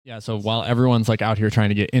Yeah, so while everyone's like out here trying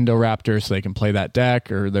to get Indoraptor so they can play that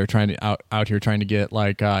deck, or they're trying to out here trying to get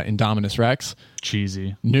like Indominus Rex.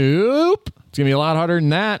 Cheesy. Nope. It's gonna be a lot harder than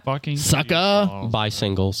that. Fucking sucker. Buy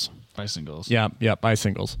singles. Buy singles. Yeah, buy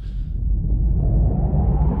singles.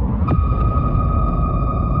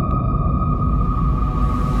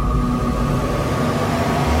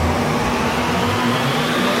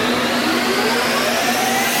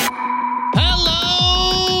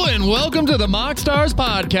 Welcome to the Moxstars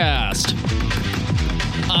podcast.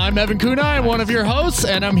 I'm Evan Kunai, one of your hosts,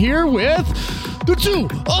 and I'm here with the two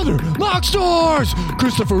other Moxstars,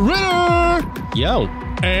 Christopher Ritter, yo,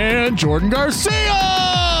 and Jordan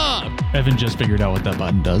Garcia. Evan just figured out what that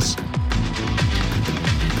button does.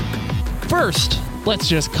 First, let's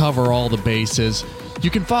just cover all the bases. You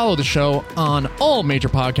can follow the show on all major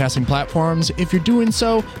podcasting platforms. If you're doing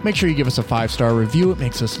so, make sure you give us a 5-star review. It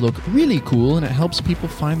makes us look really cool, and it helps people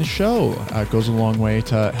find the show. It goes a long way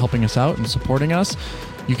to helping us out and supporting us.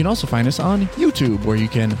 You can also find us on YouTube, where you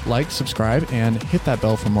can like, subscribe, and hit that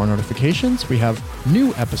bell for more notifications. We have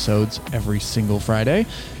new episodes every single Friday.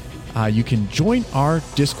 You can join our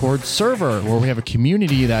Discord server, where we have a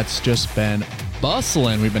community that's just been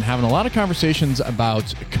bustling. We've been having a lot of conversations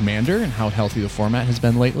about Commander and how healthy the format has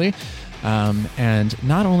been lately. And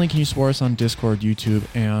not only can you support us on Discord, YouTube,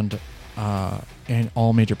 and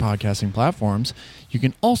all major podcasting platforms, you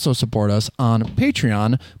can also support us on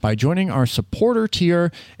Patreon by joining our supporter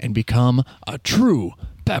tier and become a true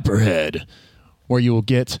Pepperhead, where you will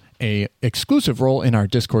get a exclusive role in our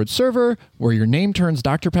Discord server where your name turns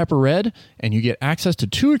Dr. Pepper red, and you get access to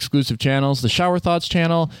 2 exclusive channels, the Shower Thoughts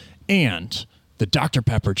channel and the Dr.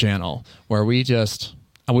 Pepper channel, where we just,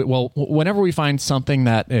 whenever we find something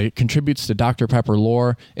that contributes to Dr. Pepper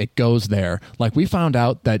lore, it goes there. Like, we found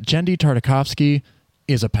out that Jendi Tartakovsky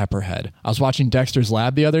is a Pepperhead. I was watching Dexter's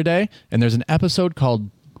Lab the other day, and there's an episode called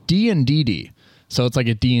D&DD. So it's like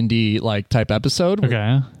a D&D like type episode.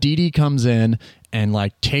 Okay. DD comes in and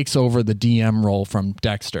like takes over the DM role from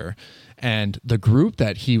Dexter. And the group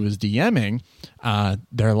that he was DMing,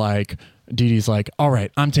 they're like, DD's like, all right,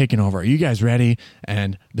 I'm taking over. Are you guys ready?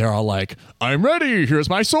 And they're all like, I'm ready. Here's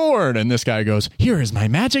my sword. And this guy goes, here is my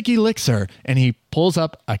magic elixir. And he pulls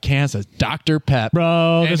up a can that says Dr. Pep.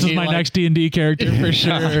 Bro, this is my next D&D character for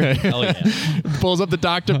sure. Hell yeah. Pulls up the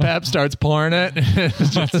Dr. Pep, starts pouring it.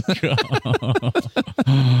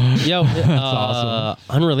 Yo, that's awesome.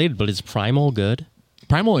 Unrelated, but is Primal good?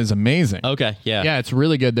 Primal is amazing. Okay, yeah. Yeah, it's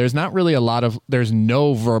really good. There's not really there's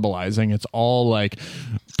no verbalizing. It's all like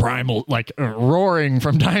primal, like roaring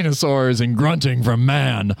from dinosaurs and grunting from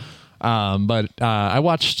man. But I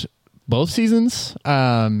watched both seasons,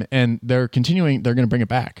 and they're continuing. They're going to bring it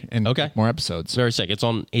back in more episodes. Very sick. It's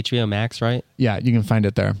on HBO Max, right? Yeah, you can find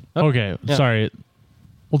it there. Okay, yeah. Sorry.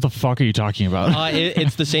 What the fuck are you talking about?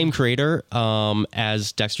 It's the same creator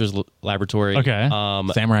as Dexter's Laboratory. Okay.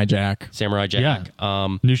 Samurai Jack.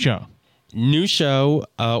 Yeah. New show.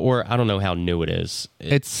 Or I don't know how new it is.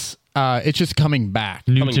 It's just coming back.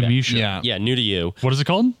 New to me show. Yeah, new to you. What is it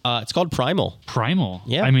called? It's called Primal. Primal.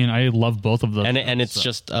 Yeah. I mean, I love both of them. And it's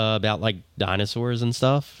just about like dinosaurs and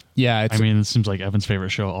stuff. Yeah, it seems like Evan's favorite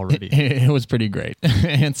show already. It was pretty great.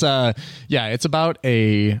 It's about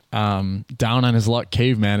a down on his luck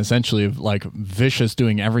caveman, essentially, of like vicious,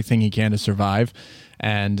 doing everything he can to survive,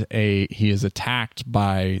 and he is attacked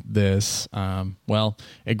by this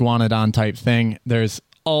iguanodon type thing. There's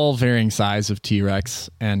all varying size of T-Rex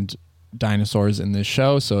and dinosaurs in this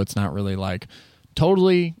show, so it's not really like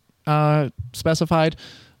totally specified,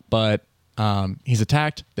 but he's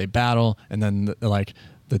attacked, they battle, and then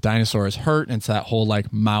the dinosaur is hurt, and it's that whole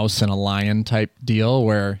like mouse and a lion type deal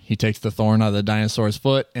where he takes the thorn out of the dinosaur's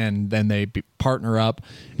foot, and then they partner up.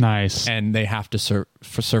 Nice. And they have to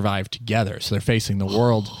survive together. So they're facing the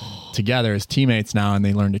world together as teammates now, and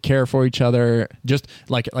they learn to care for each other. Just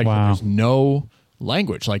like wow. There's no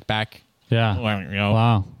language like back. Yeah.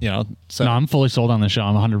 Wow. So no, I'm fully sold on the show.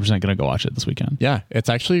 I'm 100% going to go watch it this weekend. Yeah. It's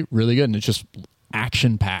actually really good, and it's just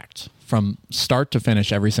action packed from start to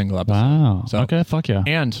finish every single episode. Wow. So, okay, fuck yeah.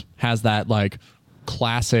 And has that like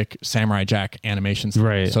classic Samurai Jack animation style.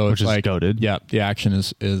 Right, so which it's is like goated. Yeah, the action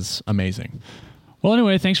is amazing. Well,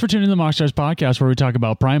 anyway, thanks for tuning in to the Moxstars podcast, where we talk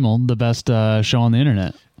about Primal, the best show on the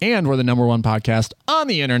internet. And we're the #1 podcast on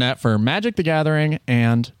the internet for Magic the Gathering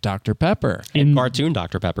and Dr. Pepper. And cartoon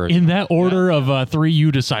Dr. Pepper. In that order of 3,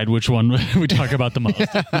 you decide which one we talk about the most.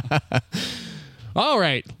 All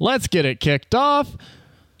right, let's get it kicked off.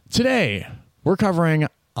 Today, we're covering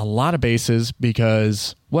a lot of bases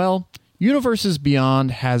because, well, Universes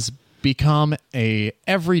Beyond has become a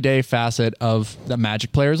everyday facet of the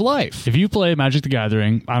Magic player's life. If you play Magic the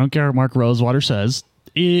Gathering, I don't care what Mark Rosewater says,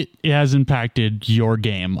 it has impacted your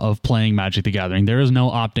game of playing Magic the Gathering. There is no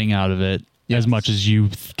opting out of it as much as you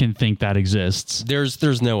can think that exists.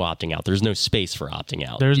 There's no opting out. There's no space for opting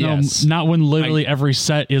out. There's not when literally every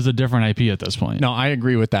set is a different IP at this point. No, I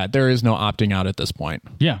agree with that. There is no opting out at this point.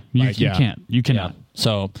 Yeah, you can't. You cannot. Yeah.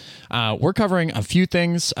 So we're covering a few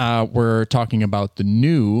things. We're talking about the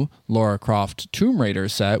new Lara Croft Tomb Raider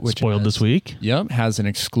set, which spoiled this week. Yep, has an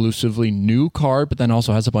exclusively new card, but then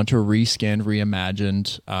also has a bunch of reskinned,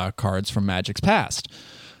 reimagined cards from Magic's past.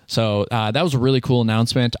 So that was a really cool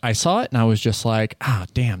announcement. I saw it and I was just like,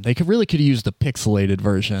 damn, they could use the pixelated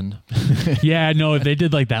version. Yeah, no, if they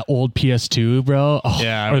did like that old PS2, bro.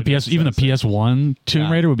 Yeah, or the even the PS1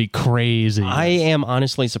 Tomb Raider would be crazy. I am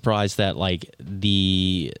honestly surprised that like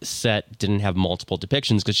the set didn't have multiple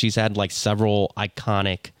depictions because she's had like several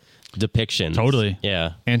iconic depictions. Totally.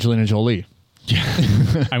 Yeah. Angelina Jolie. Yeah.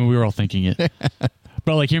 I mean, we were all thinking it.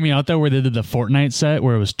 But like, hear me out though, where they did the Fortnite set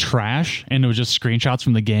where it was trash and it was just screenshots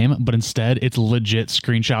from the game, but instead it's legit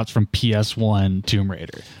screenshots from PS1 Tomb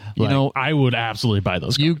Raider. You know, I would absolutely buy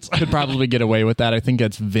those cards. You could probably get away with that. I think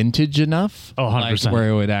it's vintage enough. Oh, 100%. Like, where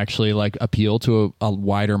it would actually like appeal to a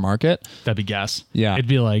wider market. That'd be gas. Yeah. It'd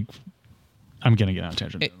be like, I'm going to get on a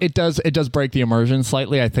tangent. It does break the immersion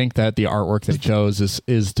slightly. I think that the artwork they chose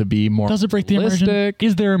is to be more Does it break the realistic. immersion?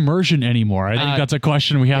 Is there immersion anymore? I think that's a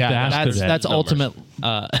question we have to ask today.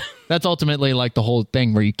 That's ultimately like the whole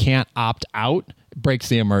thing where you can't opt out. Breaks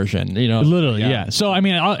the immersion, you know. Literally, yeah. So, I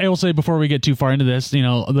mean, I will say before we get too far into this, you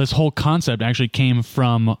know, this whole concept actually came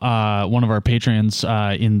from one of our patrons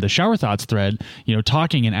in the Shower Thoughts thread, you know,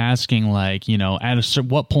 talking and asking, like, you know,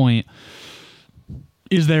 what point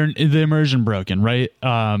is the immersion broken, right?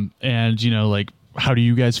 And, you know, like, how do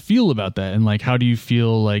you guys feel about that? And, like, how do you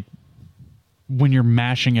feel, like, when you're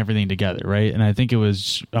mashing everything together, right? And I think it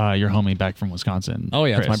was your homie back from Wisconsin. Oh,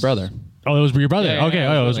 yeah, Chris. it's my brother. Oh, it was your brother. Yeah, okay.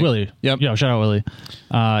 it was Willie. Yep. Yeah, shout out Willie.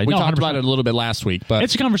 We talked about it a little bit last week, but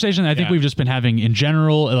it's a conversation that I think we've just been having in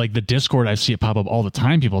general. Like the Discord, I see it pop up all the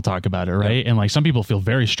time. People talk about it, right? Yep. And like some people feel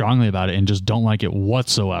very strongly about it and just don't like it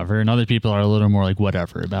whatsoever. And other people are a little more like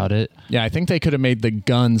whatever about it. Yeah, I think they could have made the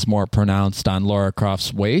guns more pronounced on Lara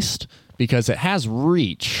Croft's waist because it has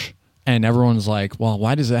reach. And everyone's like, well,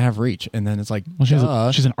 why does it have reach? And then it's like, well,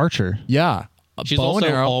 she's an archer. Yeah. She's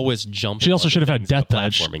also always jumping. She also should have had death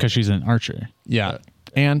touch because she's an archer. Yeah.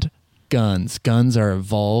 And guns. Guns are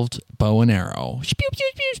evolved bow and arrow. Pew,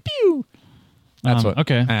 pew, pew, pew. That's what.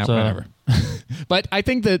 Okay. So. Whatever. But I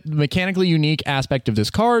think the mechanically unique aspect of this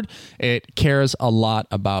card, it cares a lot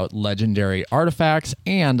about legendary artifacts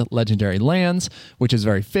and legendary lands, which is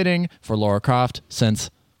very fitting for Lara Croft since,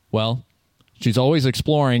 well, she's always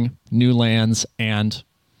exploring new lands and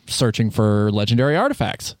searching for legendary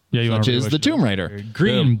artifacts, such as the Tomb Raider.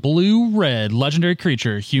 Green, blue, red, legendary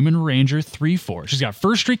creature, human ranger, 3/4. She's got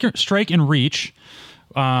first strike and reach.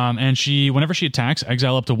 And whenever she attacks,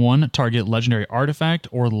 exile up to one target legendary artifact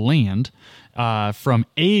or land from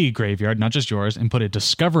a graveyard, not just yours, and put a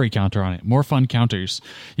discovery counter on it. More fun counters.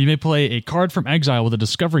 You may play a card from exile with a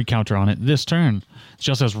discovery counter on it this turn.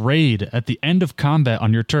 She also has raid. At the end of combat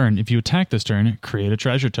on your turn, if you attack this turn, create a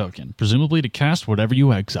treasure token, presumably to cast whatever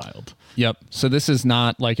you exiled. Yep. So this is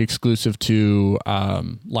not like exclusive to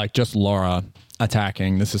like just Lara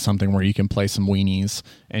attacking. This is something where you can play some weenies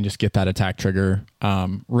and just get that attack trigger.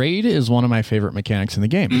 Raid is one of my favorite mechanics in the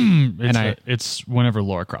game. It's whenever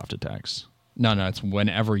Lara Croft attacks. No, it's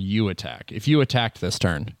whenever you attack. If you attacked this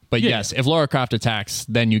turn. But yes, if Lara Croft attacks,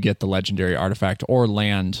 then you get the legendary artifact or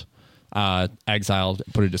land exiled,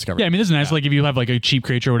 put a discovery. Yeah, I mean, this is nice. Like if you have like a cheap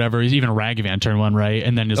creature or whatever, even a Ragavan turn one, right?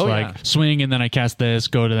 And then just swing, and then I cast this,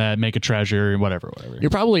 go to that, make a treasure, whatever. You're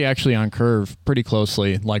probably actually on curve pretty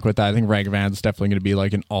closely. Like with that, I think Ragavan's definitely going to be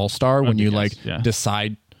like an all-star when you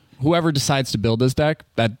decide, whoever decides to build this deck,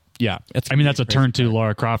 that, yeah. That's a turn 2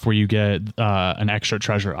 Lara Croft where you get an extra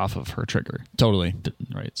treasure off of her trigger. Totally.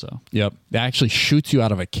 Right, so. Yep. It actually shoots you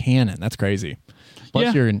out of a cannon. That's crazy.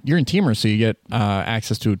 Plus, you're in Teamer, so you get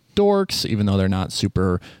access to dorks, even though they're not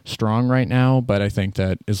super strong right now. But I think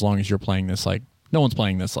that as long as you're playing this, like, no one's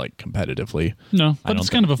playing this, like, competitively. No, but it's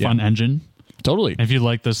kind of a fun engine. Totally. If you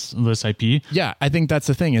like this IP. Yeah, I think that's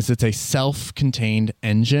the thing, is it's a self-contained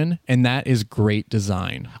engine, and that is great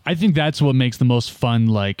design. I think that's what makes the most fun,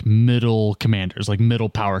 like, middle commanders, like, middle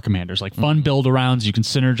power commanders. Like, fun build-arounds, you can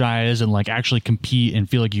synergize and, like, actually compete and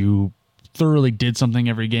feel like you thoroughly did something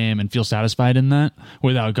every game and feel satisfied in that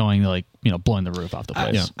without going like, you know, blowing the roof off the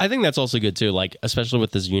place. I think that's also good too, like especially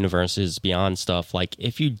with this Universes Beyond stuff. Like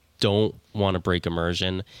if you don't want to break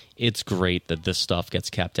immersion, it's great that this stuff gets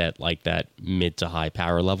kept at like that mid to high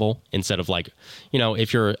power level instead of like,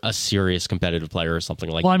 if you're a serious competitive player or something,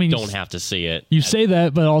 like, you don't have to see it. You say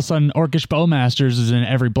that, but all of a sudden Orcish Bowmasters is in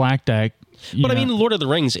every black deck. But I mean, Lord of the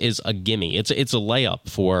Rings is a gimme. It's a layup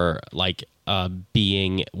for like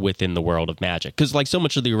being within the world of Magic, because like so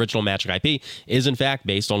much of the original Magic IP is in fact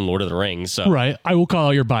based on Lord of the Rings. So. Right. I will call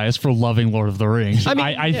out your bias for loving Lord of the Rings.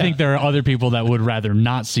 I think there are other people that would rather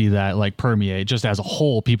not see that like permeate. Just as a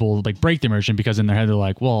whole, people like break the immersion because in their head they're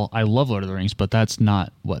like, well, I love Lord of the Rings, but that's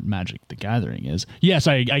not what Magic the Gathering is. Yes,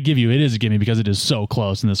 I give you it is a gimme because it is so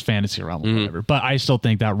close in this fantasy realm or whatever. But I still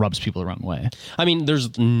think that rubs people the wrong way. I mean,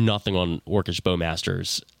 there's nothing on Orcish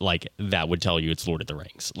Bowmasters like that would tell you it's Lord of the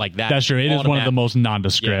Rings. Like that. That's true. It is one of the most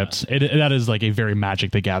nondescript. Yeah. That is like a very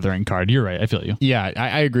Magic the Gathering card. You're right. I feel you. Yeah,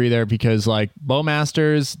 I agree there because like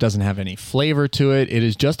Bowmasters doesn't have any flavor to it. It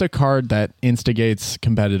is just a card that instigates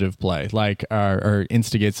competitive play, like or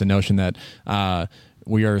instigates the notion that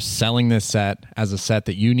we are selling this set as a set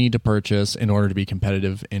that you need to purchase in order to be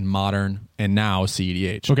competitive in Modern and now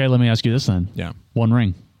CEDH. Okay, let me ask you this then. Yeah. One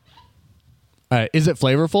Ring. Is it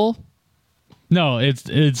flavorful? No,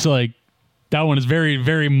 it's like that one is very,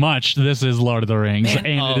 very much this is Lord of the Rings, and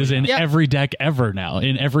it is in every deck ever now,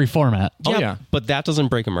 in every format. Yeah, but that doesn't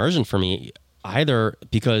break immersion for me either,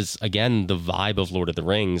 because again, the vibe of Lord of the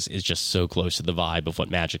Rings is just so close to the vibe of what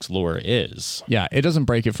Magic's lore is. Yeah, it doesn't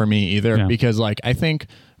break it for me either, because like I think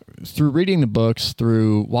through reading the books,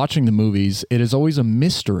 through watching the movies, it is always a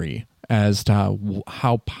mystery as to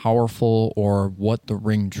how powerful or what the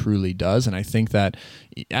ring truly does. And I think that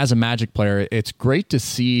as a Magic player, it's great to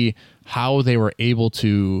see how they were able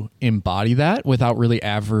to embody that without really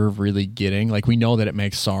ever really getting, like, we know that it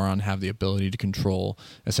makes Sauron have the ability to control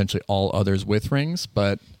essentially all others with rings,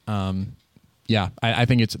 but I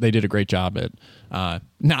think they did a great job at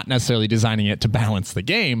not necessarily designing it to balance the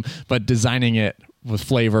game, but designing it with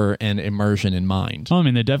flavor and immersion in mind. Well, I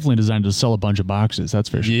mean, they definitely designed it to sell a bunch of boxes, that's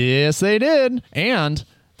for sure. Yes, they did. And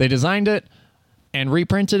they designed it and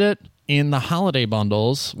reprinted it in the holiday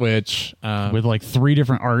bundles, which with like 3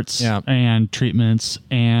 different arts and treatments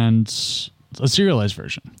and a serialized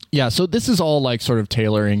version. Yeah, so this is all like sort of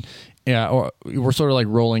tailoring. Yeah, or we're sort of like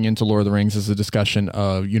rolling into Lord of the Rings as a discussion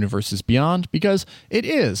of Universes Beyond, because it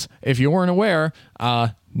is. If you weren't aware,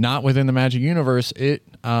 not within the Magic universe, it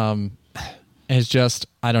is just,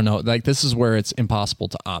 I don't know, like this is where it's impossible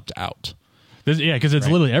to opt out. Because it's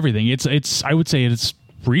literally everything. It's I would say it's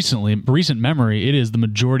recent memory, it is the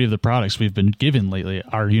majority of the products we've been given lately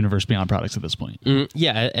are Universe Beyond products at this point.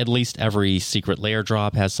 At least every Secret Lair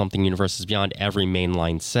drop has something Universes Beyond. Every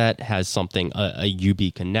mainline set has something, a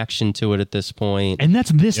UB connection to it at this point. And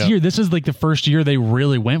that's this year. This is like the first year they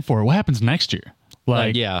really went for it. What happens next year?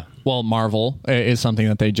 Well, Marvel is something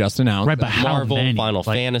that they just announced. Right, but how Marvel, many? Final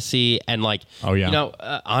Fantasy, and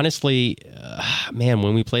honestly, man,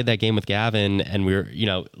 when we played that game with Gavin, and we were,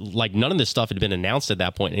 none of this stuff had been announced at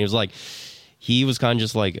that point, and he was like, he was kind of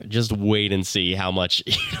just like, just wait and see how much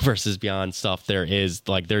Universes Beyond stuff there is.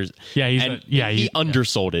 Like, there's, he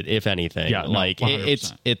undersold it, if anything. Yeah,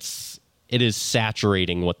 it is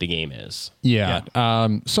saturating what the game is.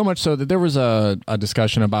 So much so that there was a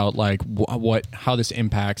discussion about like how this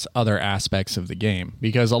impacts other aspects of the game,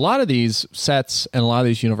 because a lot of these sets and a lot of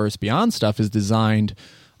these Universe Beyond stuff is designed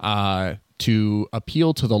to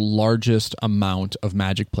appeal to the largest amount of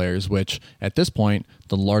Magic players, which at this point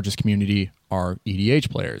the largest community are EDH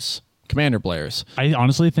players, Commander players. I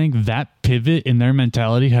honestly think that pivot in their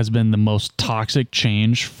mentality has been the most toxic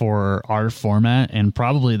change for our format and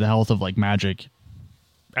probably the health of like Magic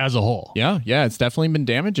as a whole. Yeah, it's definitely been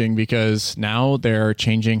damaging, because now they're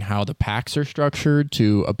changing how the packs are structured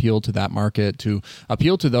to appeal to that market, to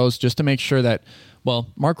appeal to those, just to make sure that, well,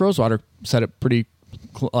 Mark Rosewater said it pretty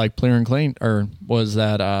clear and clean, or was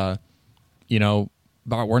that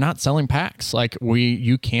we're not selling packs. Like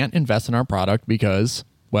you can't invest in our product because,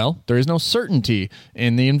 well, there is no certainty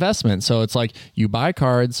in the investment. So it's like you buy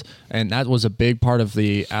cards, and that was a big part of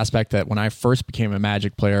the aspect that when I first became a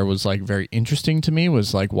Magic player was like very interesting to me,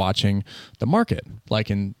 was like watching the market, like,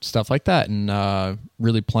 and stuff like that, and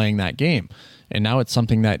really playing that game. And now it's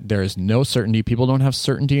something that there is no certainty. People don't have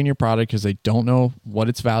certainty in your product because they don't know what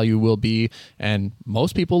its value will be. And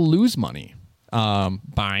most people lose money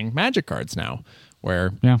buying Magic cards now,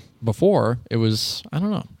 where before it was, I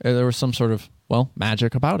don't know, there was some sort of,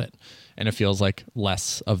 magic about it. And it feels like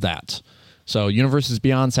less of that. So Universes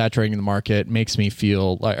Beyond saturating the market makes me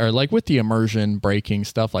feel like with the immersion breaking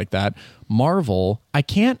stuff like that, Marvel, I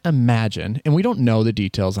can't imagine, and we don't know the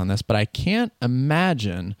details on this, but I can't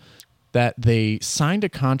imagine that they signed a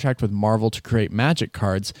contract with Marvel to create Magic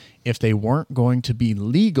cards if they weren't going to be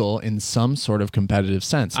legal in some sort of competitive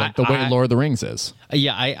sense, like the way Lord of the Rings is.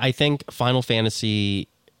 Yeah, I think Final Fantasy,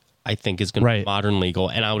 I think, is going to be modern legal,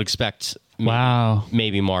 and I would expect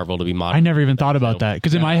maybe Marvel to be modern. I never even thought about that,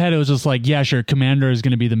 because in my head it was just like, yeah, sure, Commander is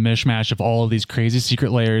going to be the mishmash of all of these crazy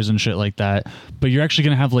secret layers and shit like that, but you're actually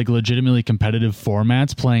going to have like legitimately competitive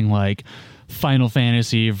formats playing like Final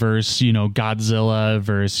Fantasy versus, Godzilla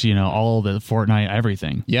versus, all the Fortnite,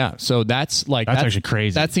 everything. Yeah. So that's actually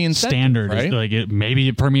crazy. That's the incentive, standard. Right? Like maybe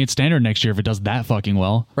it permeates standard next year if it does that fucking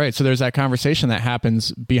well. Right. So there's that conversation that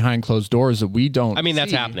happens behind closed doors that we don't. I mean,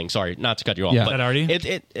 that's happening. Sorry, not to cut you off. Yeah. But is that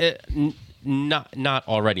already? Not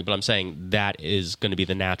already, but I'm saying that is going to be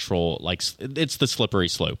the natural, like, it's the slippery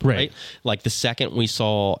slope, right? Like the second we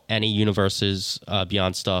saw any universes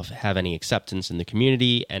beyond stuff have any acceptance in the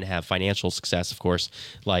community and have financial success, of course,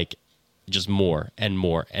 like just more and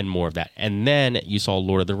more and more of that. And then you saw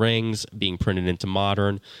Lord of the Rings being printed into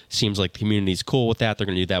modern. Seems like the community's cool with that. They're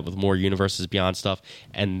going to do that with more universes beyond stuff.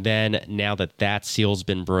 And then now that seal's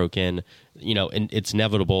been broken, and it's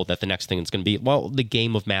inevitable that the next thing is going to be, well, the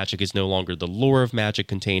game of Magic is no longer the lore of Magic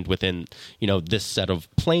contained within, this set of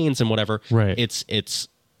planes and whatever. Right. It's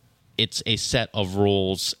a set of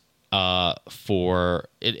rules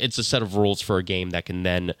it's a set of rules for a game that can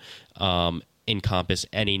then encompass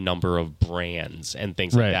any number of brands and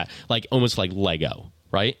things like that, like almost like Lego,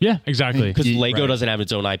 right? Yeah, exactly. Because Lego doesn't have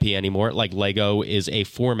its own IP anymore. Like Lego is a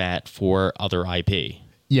format for other IP.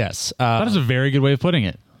 Yes, that is a very good way of putting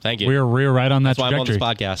it. Thank you. We're right on that That's why trajectory. I'm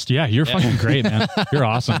on this podcast. Yeah, you're fucking great, man. You're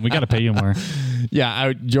awesome. We got to pay you more.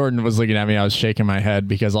 Yeah, Jordan was looking at me. I was shaking my head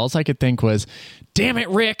because all I could think was, "Damn it,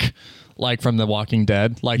 Rick!" Like from The Walking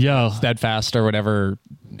Dead, like Steadfast or whatever.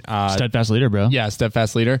 Steadfast Leader, bro. Yeah,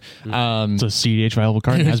 Steadfast Leader. It's a CDH viable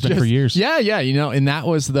card. It has been for years. Yeah, and that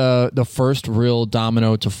was the first real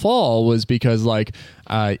domino to fall, was because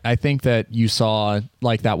I think that you saw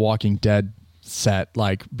like that Walking Dead set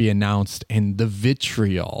like be announced, and the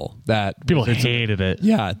vitriol that people hated it.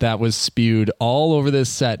 Yeah, that was spewed all over this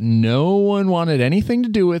set. No one wanted anything to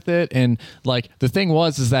do with it, and like the thing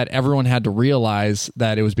is that everyone had to realize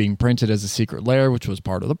that it was being printed as a secret lair, which was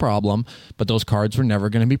part of the problem, but those cards were never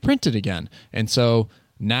going to be printed again. And so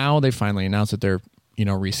now they finally announced that they're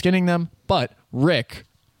reskinning them, but Rick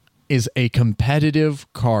is a competitive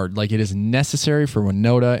card. Like, it is necessary for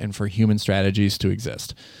Winota and for human strategies to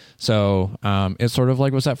exist. So it's sort of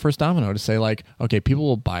like was that first domino to say like, okay, people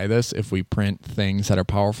will buy this if we print things that are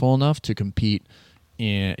powerful enough to compete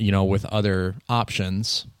in, with other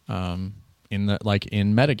options in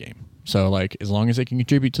metagame. So like, as long as they can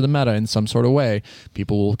contribute to the meta in some sort of way,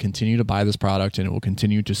 people will continue to buy this product and it will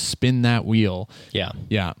continue to spin that wheel. Yeah.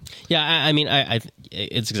 Yeah. Yeah. I mean,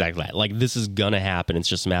 it's exactly that. Like, this is going to happen. It's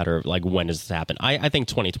just a matter of like, when does this happen? I think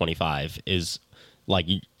 2025 is like,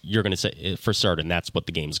 you're going to say for certain that's what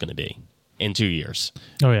the game's going to be in 2 years.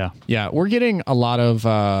 Oh yeah. Yeah. We're getting a lot of,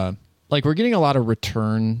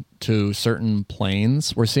 return to certain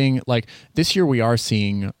planes. We're seeing like this year, we are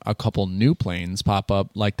seeing a couple new planes pop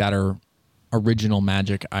up like that are original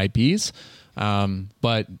Magic IPs.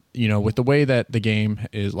 But with the way that the game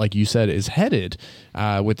is, like you said, is headed,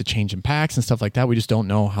 with the change in packs and stuff like that, we just don't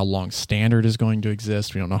know how long standard is going to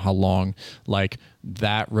exist. We don't know how long like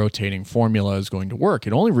that rotating formula is going to work.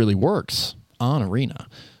 It only really works on Arena.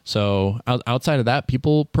 So outside of that,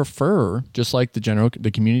 people prefer, just like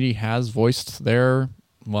the community has voiced their,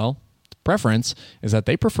 preference is that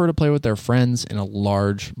they prefer to play with their friends in a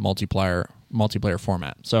large multiplayer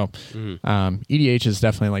format. So EDH is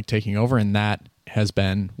definitely like taking over, and that has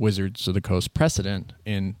been Wizards of the Coast precedent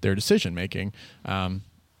in their decision making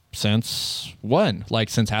since when? Like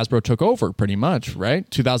since Hasbro took over, pretty much, right?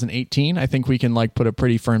 2018. I think we can like put a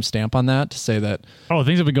pretty firm stamp on that to say that. Oh,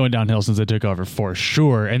 things have been going downhill since they took over for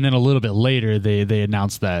sure. And then a little bit later, they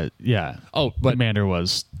announced that but Commander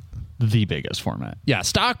was the biggest format. Yeah,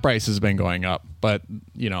 stock price has been going up, but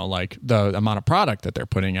like the amount of product that they're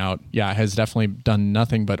putting out, has definitely done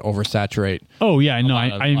nothing but oversaturate. Oh yeah, no,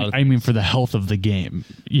 I mean for the health of the game.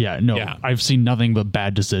 I've seen nothing but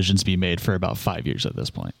bad decisions be made for about 5 years at this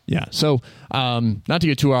point. Yeah. So, not to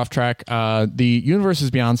get too off track, the Universes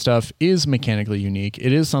Beyond stuff is mechanically unique.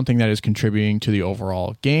 It is something that is contributing to the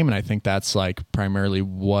overall game, and I think that's like primarily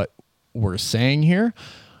what we're saying here.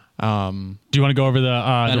 Do you want to go over the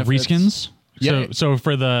reskins? Yeah. So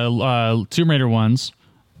for the Tomb Raider ones,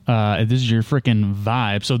 this is your freaking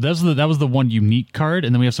vibe. So that was the one unique card,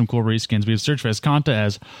 and then we have some cool reskins. We have Search for Escanta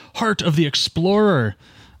as Heart of the Explorer,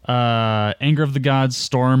 Anger of the Gods,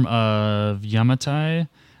 Storm of Yamatai,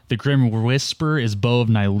 The Grim Whisper is Bow of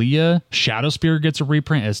Nylea. Shadow Spear gets a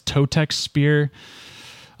reprint as Totex Spear.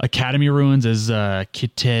 Academy Ruins is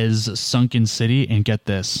Kitez Sunken City. And get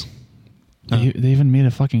this. They even made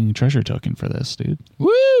a fucking treasure token for this, dude.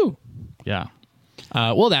 Woo! Yeah.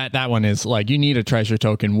 Well, that one is like you need a treasure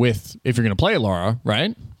token with if you're going to play Laura,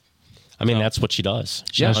 right? I mean, that's what she does.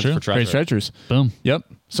 She Yeah, hunts true. for treasure. Great treasures. Boom. Yep.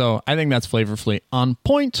 So I think that's flavorfully on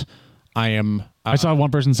point. I am. I saw one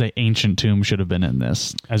person say Ancient Tomb should have been in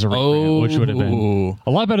this as a reprint, which would have been a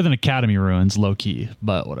lot better than Academy Ruins, low key,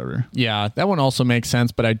 but whatever. Yeah, that one also makes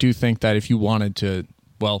sense. But I do think that if you wanted to,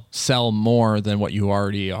 sell more than what you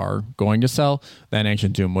already are going to sell, then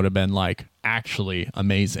Ancient Tomb would have been like actually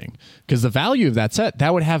amazing. Because the value of that set,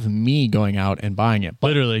 that would have me going out and buying it. But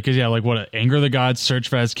Literally, because Anger of the Gods, Search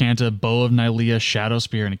for Azcanta, Bow of Nylea, Shadow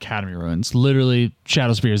Spear, and Academy Ruins. Literally,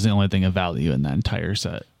 Shadow Spear is the only thing of value in that entire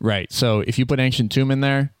set. right. So if you put Ancient Tomb in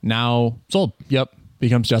there, now Sold. Yep.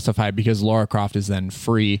 Becomes justified because Lara Croft is then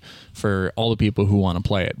free for all the people who want to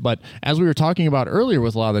play it. But as we were talking about earlier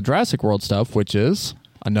with a lot of the Jurassic World stuff, which is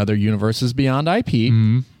another Universes Beyond IP,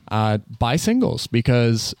 buy singles,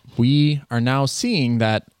 because we are now seeing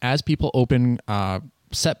that as people open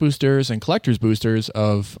set boosters and collector's boosters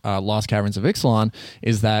of Lost Caverns of Ixalan,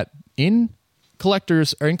 is that in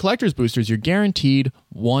collector's boosters, you're guaranteed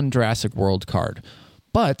one Jurassic World card.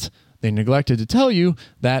 But they neglected to tell you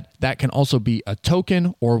that that can also be a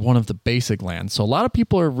token or one of the basic lands. So a lot of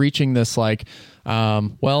people are reaching this like,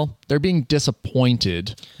 they're being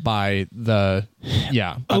disappointed by the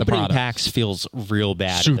opening product. packs feels real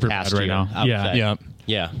bad. Super the past bad right year, now. I would Yeah. say.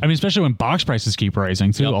 Yeah. I mean, especially when box prices keep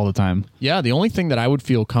rising too all the time. Yeah, the only thing that I would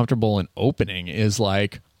feel comfortable in opening is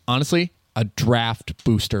like, honestly, a draft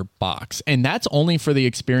booster box. And that's only for the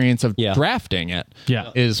experience of drafting it. Yeah.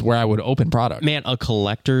 Is where I would open product. Man, a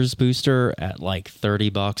collector's booster at like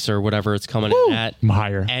 $30 or whatever it's coming in at.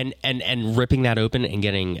 Higher. And ripping that open and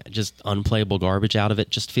getting just unplayable garbage out of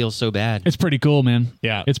it just feels so bad. It's pretty cool, man.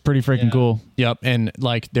 Yeah. It's pretty freaking cool. Yep. And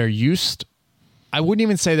like I wouldn't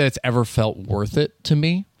even say that it's ever felt worth it to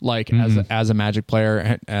me, like as a Magic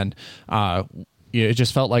player, and it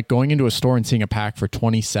just felt like going into a store and seeing a pack for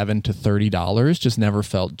 $27 to $30 just never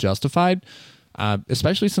felt justified.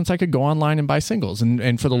 Especially since I could go online and buy singles,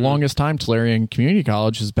 and for the longest time, Tolarian Community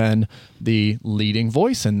College has been the leading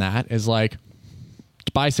voice in that. Is like,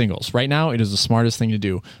 buy singles right now. It is the smartest thing to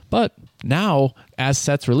do, but now as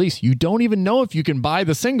sets release, you don't even know if you can buy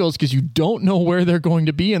the singles because you don't know where they're going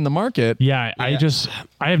to be in the market. Yeah, I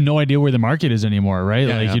have no idea where the market is anymore,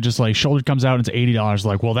 right? You just like Shoulder comes out and it's $80.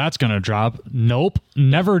 Like, well, that's gonna drop. Nope,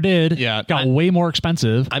 never did. Yeah, got way more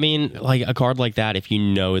expensive. I mean, like a card like that, if you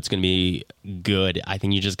know it's gonna be good, I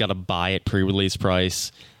think you just gotta buy it pre-release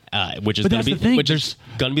price. Which is going to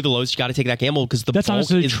be the lowest. You got to take that gamble because the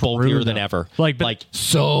bulk is bulkier than ever. Like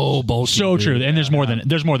so bulky, so true. And there's more than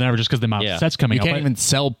ever just because the amount of sets coming out. You can't even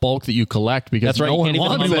sell bulk that you collect because no one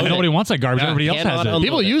wants it. Nobody wants that garbage. Everybody else has it.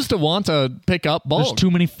 People used to want to pick up bulk. There's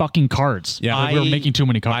too many fucking cards. Yeah, we were making too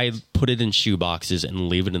many cards. I put it in shoe boxes and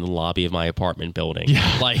leave it in the lobby of my apartment building.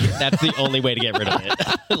 Yeah. Like that's the only way to get rid of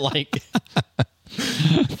it. Like.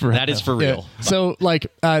 That is for real. Yeah. So,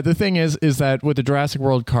 the thing is that with the Jurassic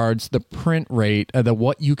World cards, the print rate,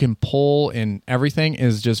 what you can pull and everything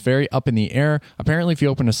is just very up in the air. Apparently, if you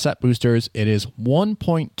open a set boosters, it is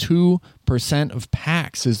 1.2% of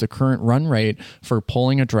packs is the current run rate for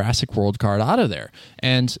pulling a Jurassic World card out of there.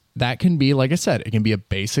 And that can be, like I said, it can be a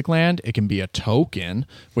basic land, it can be a token,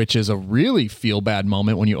 which is a really feel bad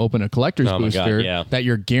moment when you open a collector's booster that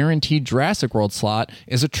your guaranteed Jurassic World slot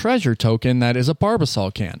is a treasure token that is a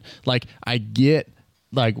Barbasol can. Like, I get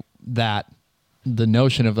like that, the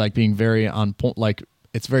notion of like being very on point, like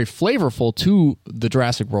it's very flavorful to the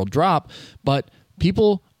Jurassic World drop, but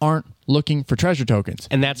people aren't looking for treasure tokens.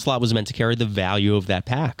 And that slot was meant to carry the value of that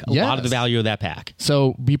pack. A lot of the value of that pack.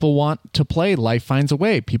 So people want to play Life Finds a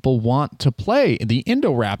Way. People want to play the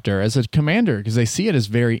Indoraptor as a commander because they see it as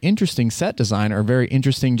very interesting set design or very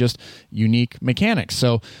interesting, just unique mechanics.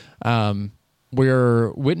 So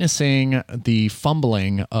we're witnessing the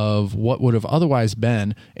fumbling of what would have otherwise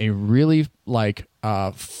been a really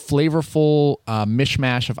flavorful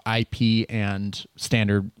mishmash of IP and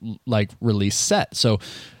standard release set. So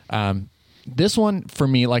this one for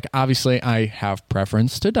me, obviously I have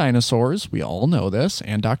preference to dinosaurs. We all know this,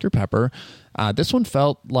 and Dr. Pepper. This one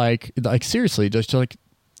felt like seriously, just like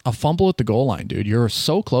a fumble at the goal line, dude. You're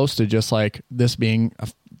so close to just this being a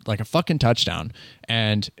fucking touchdown,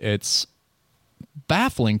 and it's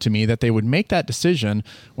baffling to me that they would make that decision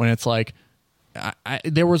when it's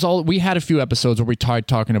we had a few episodes where we tried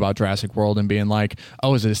talking about Jurassic World and being like,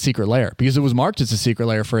 oh, is it a secret lair? Because it was marked as a secret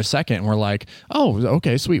lair for a second. And we're like, oh,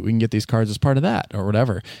 okay, sweet. We can get these cards as part of that or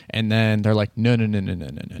whatever. And then they're like, no.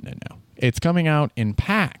 It's coming out in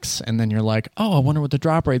packs. And then you're like, oh, I wonder what the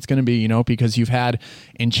drop rate's going to be, because you've had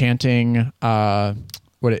Enchanting,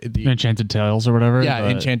 Enchanted Tales or whatever. Yeah,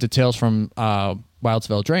 Enchanted Tales from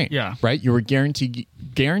Wildsville Drain. Yeah. Right? You were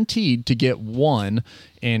guaranteed to get one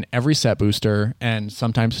in every set booster and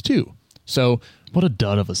sometimes two. So what a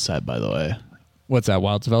dud of a set, by the way. What's that,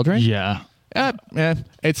 Wildsville Drain? Yeah.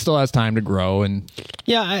 It still has time to grow, and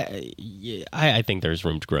I think there's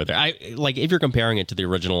room to grow there. If you're comparing it to the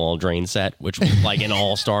original Drain set, which was like an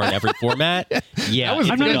all-star in every format. Yeah, I'm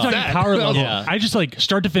not even talking power level. Yeah. I just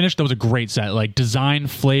start to finish. That was a great set. Like design,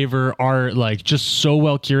 flavor, art, just so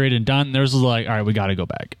well curated and done. There's all right, we got to go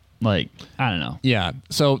back. I don't know. Yeah,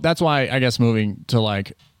 so that's why I guess moving to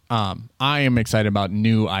I am excited about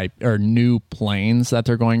new planes that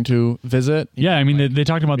they're going to visit. Yeah, I mean, they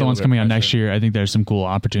talked about the ones coming out next year. I think there's some cool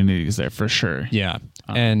opportunities there for sure. Yeah.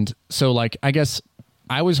 And so, I guess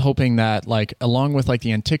I was hoping that, along with,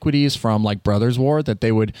 the antiquities from, Brothers War, that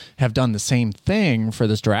they would have done the same thing for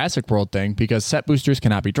this Jurassic World thing, because set boosters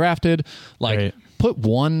cannot be drafted. Right. Put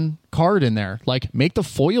one card in there. Make the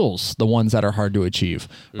foils the ones that are hard to achieve,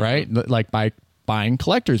 right? By buying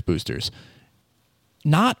collector's boosters.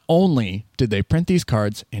 Not only did they print these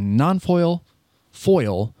cards in non-foil,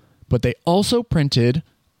 foil, but they also printed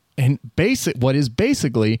what is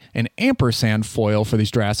basically an ampersand foil for these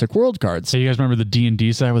Jurassic World cards. So you guys remember the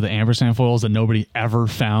D&D set with the ampersand foils that nobody ever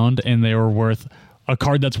found, and they were worth a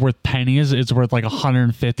card that's worth pennies. It's worth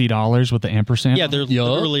 $150 with the ampersand. Yeah, they're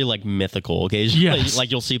literally mythical. Occasionally,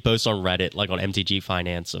 yes. You'll see posts on Reddit, on MTG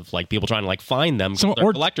Finance, of people trying to find them,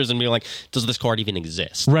 or collectors, and be like, does this card even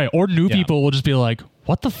exist? Right. Or new people will just be like,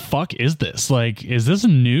 what the fuck is this? Is this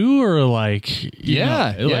new or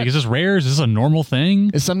is this rare? Is this a normal thing?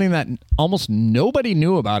 It's something that almost nobody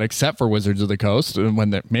knew about except for Wizards of the Coast,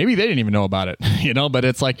 when maybe they didn't even know about it. But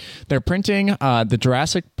it's they're printing the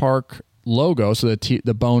Jurassic Park logo, so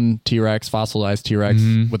the bone T-Rex, fossilized T-Rex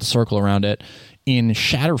with a circle around it, in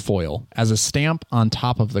shatterfoil as a stamp on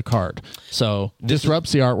top of the card. So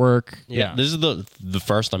disrupts the artwork. Yeah, this is the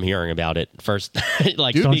first I'm hearing about it. First,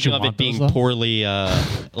 speaking of it being poorly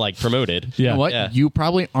promoted. Yeah. You know what? Yeah. You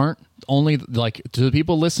probably aren't only to the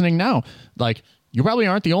people listening now. You probably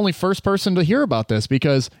aren't the only first person to hear about this,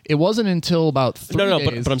 because it wasn't until about 3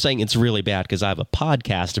 days. But I'm saying it's really bad because I have a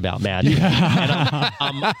podcast about Magic, and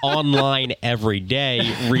I'm online every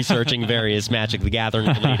day researching various Magic the Gathering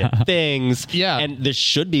related things. Yeah, and this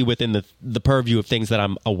should be within the purview of things that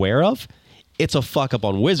I'm aware of. It's a fuck up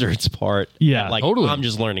on Wizards' part. Yeah, totally. I'm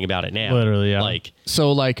just learning about it now. Literally, yeah.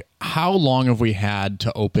 How long have we had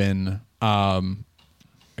to open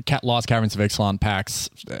Lost Caverns of Ixalan packs,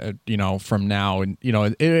 from now, and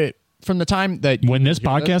from the time that when this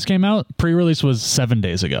podcast came out, pre-release was 7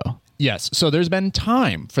 days ago. Yes, so there's been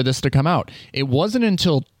time for this to come out. It wasn't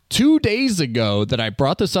until 2 days ago that I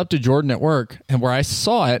brought this up to Jordan at work, and where I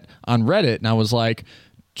saw it on Reddit, and I was like,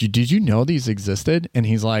 "Did you know these existed?" And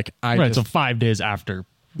he's like, So 5 days after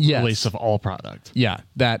release of all product. Yeah,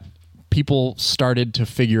 that people started to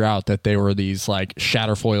figure out that they were these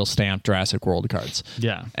shatterfoil stamped Jurassic World cards.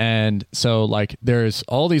 Yeah. And so there's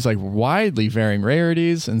all these widely varying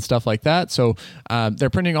rarities and stuff like that. So they're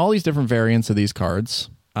printing all these different variants of these cards.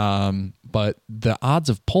 But the odds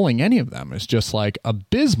of pulling any of them is just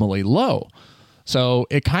abysmally low. So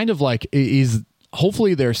it kind of is,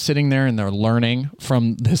 hopefully they're sitting there and they're learning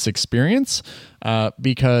from this experience,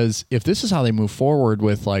 because if this is how they move forward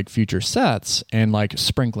with future sets and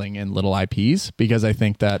sprinkling in little IPs, because I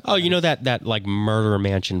think that that Murder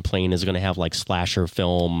Mansion plane is going to have Slasher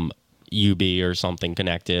Film UB or something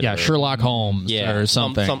connected. Yeah, Sherlock Holmes or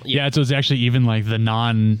something. So it's actually even the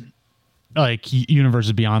non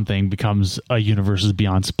Universes Beyond thing becomes a Universes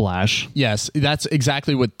Beyond splash. Yes, that's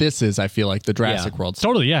exactly what this is. I feel like the Jurassic World.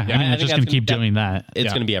 Totally, yeah. I mean, it's just going to keep doing that. It's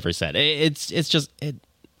going to be every set. It's just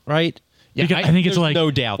right. Yeah, I think it's no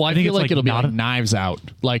doubt. Well, I think it'll be Knives Out.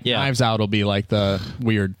 Knives Out will be the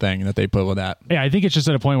weird thing that they put with that. Yeah, I think it's just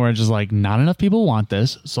at a point where it's just not enough people want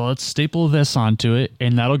this, so let's staple this onto it,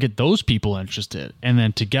 and that'll get those people interested. And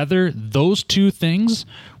then together, those two things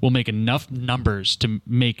will make enough numbers to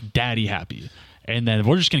make Daddy happy. And then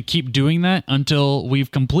we're just going to keep doing that until we've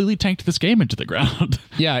completely tanked this game into the ground.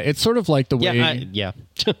 Yeah, it's sort of the way... Yeah.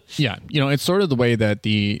 It's sort of the way that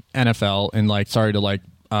the NFL, and sorry to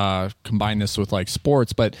combine this with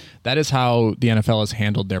sports, but that is how the NFL has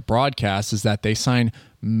handled their broadcasts, is that they sign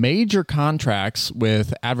major contracts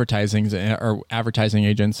with advertising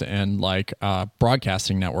agents and like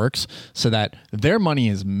broadcasting networks so that their money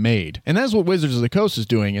is made. And that's what Wizards of the Coast is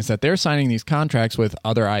doing, is that they're signing these contracts with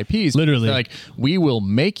other IPs. Literally. They're like, we will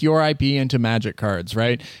make your IP into Magic cards,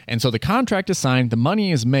 right? And so the contract is signed, the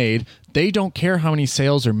money is made. They don't care how many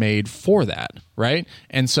sales are made for that, right?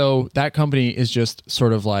 And so that company is just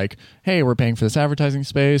sort of like, hey, we're paying for this advertising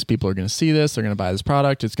space. People are going to see this. They're going to buy this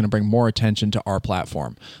product. It's going to bring more attention to our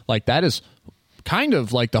platform. Like, that is kind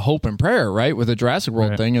of like the hope and prayer, right? With the Jurassic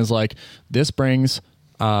World thing, is like, this brings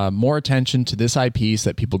more attention to this IP so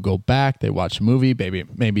that people go back, they watch a movie,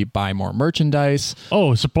 maybe buy more merchandise.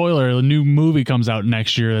 Oh, spoiler, a new movie comes out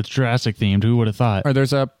next year that's Jurassic themed. Who would have thought? Or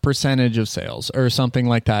there's a percentage of sales or something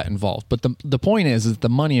like that involved. But the point is the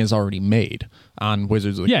money is already made on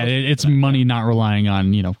Wizards of the Coast. It's money not relying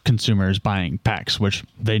on, consumers buying packs, which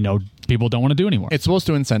they know people don't want to do anymore. It's supposed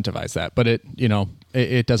to incentivize that, but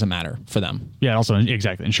it doesn't matter for them. Yeah, also,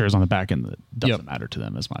 exactly. Ensures on the back end that it doesn't matter to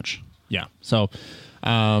them as much. Yeah. So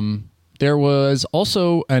there was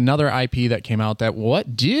also another IP that came out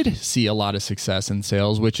that did see a lot of success in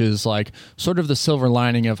sales, which is like sort of the silver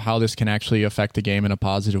lining of how this can actually affect the game in a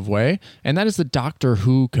positive way. And that is the Doctor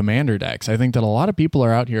Who Commander decks. I think that a lot of people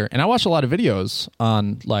are out here, and I watched a lot of videos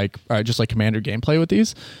on just like Commander gameplay with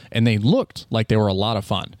these, and they looked like they were a lot of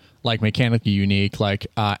fun, like mechanically unique, like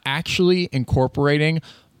actually incorporating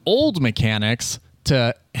old mechanics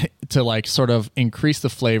to like sort of increase the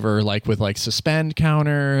flavor, like with like suspend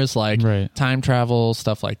counters, like time travel,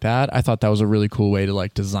 stuff like that. I thought that was a really cool way to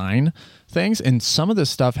like design things. And some of this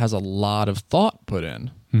stuff has a lot of thought put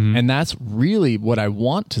in. Mm-hmm. And that's really what I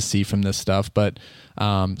want to see from this stuff. But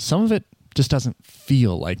some of it just doesn't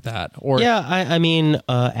feel like that. Or I mean,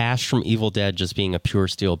 Ash from Evil Dead just being a pure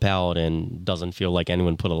steel paladin doesn't feel like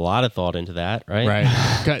anyone put a lot of thought into that, right?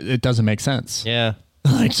 Right. It doesn't make sense. Yeah.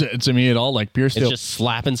 Like to me at all, like pure steel. It's just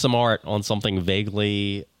slapping some art on something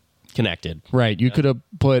vaguely connected. Right. You could have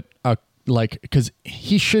put because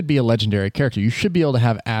he should be a legendary character. You should be able to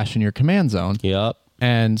have Ash in your command zone. Yep.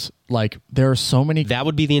 And like there are so many. That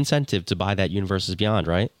would be the incentive to buy that Universes Beyond,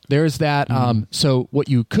 right? There's that. So what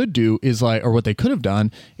you could do is or what they could have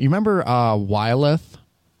done. You remember Wyleth?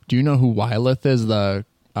 Do you know who Wyleth is?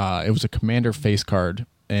 It was a commander face card.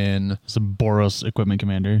 It's a Boros equipment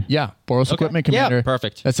commander. Yeah, Boros equipment commander. Yeah,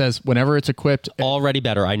 perfect. That says whenever it's equipped. Already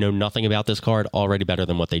better. I know nothing about this card. Already better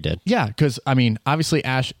than what they did. Yeah, because, I mean, obviously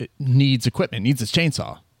Ash needs equipment, needs his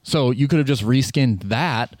chainsaw. So you could have just reskinned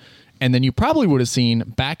that, and then you probably would have seen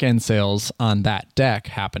back-end sales on that deck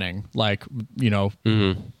happening, like,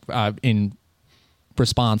 in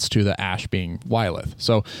response to the Ash being Wyleth.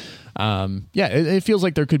 So, it feels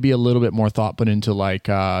like there could be a little bit more thought put into, like,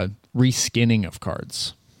 reskinning of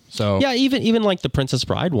cards. So yeah, even like the Princess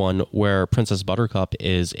Bride one, where Princess Buttercup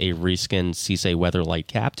is a reskinned Cisse Weatherlight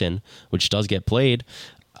captain, which does get played.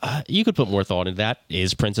 You could put more thought into that.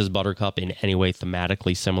 Is Princess Buttercup in any way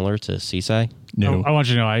thematically similar to Cisse? No. I want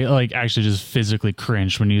you to know, I actually just physically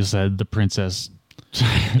cringed when you said the princess.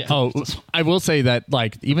 I will say that,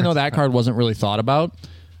 like, even though that card wasn't really thought about,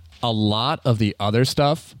 a lot of the other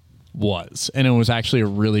stuff was, and it was actually a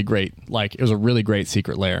really great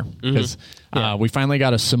secret lair, because we finally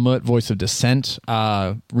got a Samut Voice of Dissent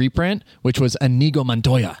reprint, which was Inigo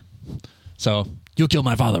Montoya. So, you kill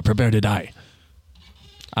my father, prepare to die.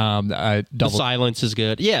 The silence is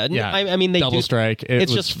good. Yeah. I mean, they double strike.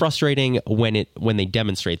 It's just frustrating when they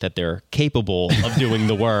demonstrate that they're capable of doing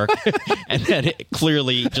the work, and then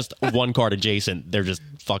clearly just one card adjacent, they're just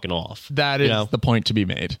fucking off. That is the point to be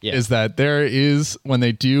made. Yeah. Is that there is, when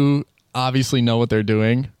they do obviously know what they're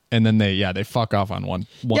doing, and then they fuck off on one.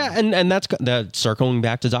 Yeah, and that's circling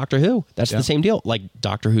back to Doctor Who. That's the same deal. Like,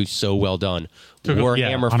 Doctor Who's so well done.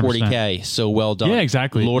 Warhammer 40K, so well done. Yeah,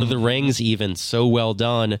 exactly. Lord of the Rings, even, so well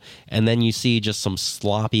done. And then you see just some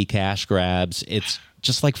sloppy cash grabs. It's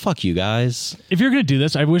just like, fuck you guys. If you're going to do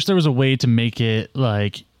this, I wish there was a way to make it,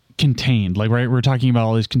 like, contained. Like, right, we're talking about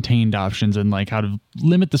all these contained options and, like, how to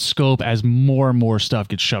limit the scope as more and more stuff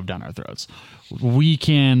gets shoved down our throats. We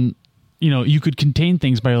can... you could contain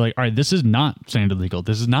things by like, all right, this is not standard legal.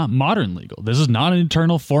 This is not modern legal. This is not an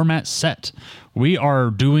internal format set. We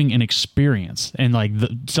are doing an experience, and like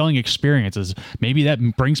selling experiences. Maybe that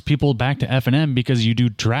brings people back to F&M because you do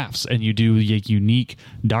drafts and you do unique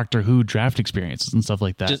Doctor Who draft experiences and stuff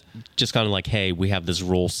like that. Just kind of like, hey, we have this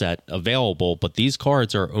rule set available, but these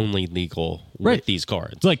cards are only legal with these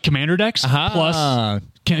cards. It's like Commander decks plus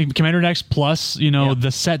Commander decks plus,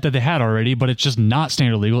 the set that they had already, but it's just not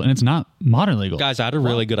standard legal and it's not modern legal. Guys, I had a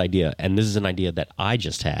really good idea, and this is an idea that I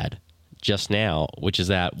just had. just now, which is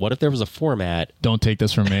that what if there was a format? Don't take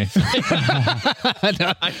this from me.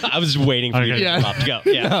 I was waiting for you to go.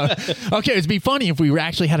 Yeah. Okay, it'd be funny if we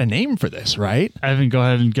actually had a name for this, right? Evan, go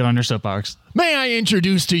ahead and get on your soapbox. May I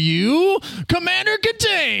introduce to you Commander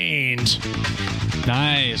Contained?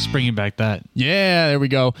 Nice, bringing back that. Yeah, there we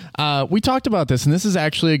go. We talked about this, and this is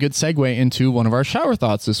actually a good segue into one of our shower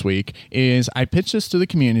thoughts this week. Is I pitched this to the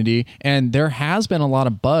community, and there has been a lot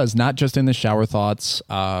of buzz, not just in the shower thoughts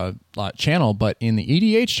channel, but in the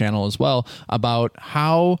EDH channel as well, about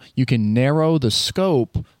how you can narrow the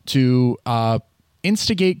scope to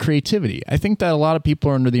instigate creativity. I think that a lot of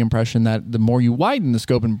people are under the impression that the more you widen the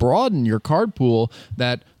scope and broaden your card pool,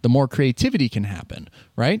 that the more creativity can happen,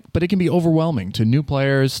 right? But it can be overwhelming to new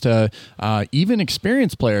players, to even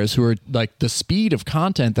experienced players who are like the speed of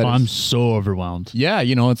content that I'm so overwhelmed. Yeah,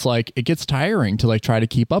 it's like it gets tiring to like try to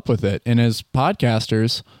keep up with it. And as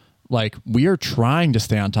podcasters, like we are trying to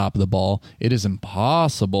stay on top of the ball. It is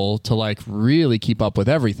impossible to like really keep up with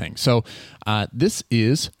everything. So this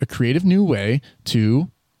is a creative new way to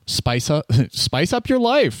spice up your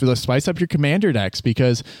life, spice up your commander decks.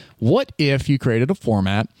 Because what if you created a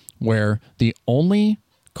format where the only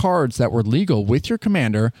cards that were legal with your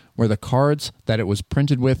commander were the cards that it was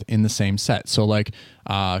printed with in the same set? So like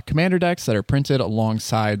commander decks that are printed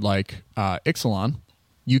alongside like Ixalan.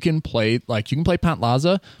 You can play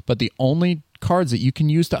Pantlaza, but the only cards that you can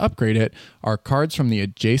use to upgrade it are cards from the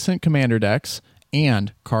adjacent commander decks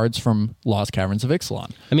and cards from Lost Caverns of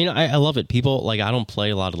Ixalan. I mean, I love it. People like I don't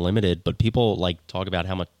play a lot of limited, but people like talk about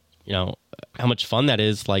how much fun that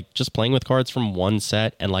is. Like just playing with cards from one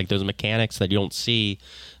set and like those mechanics that you don't see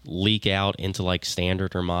leak out into like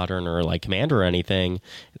standard or modern or like commander or anything.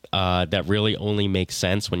 That really only makes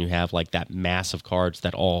sense when you have like that mass of cards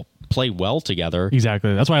that all play well together.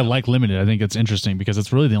 Exactly. That's why I like limited. I think it's interesting because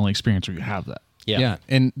it's really the only experience where you have that. Yeah.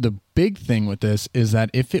 And the big thing with this is that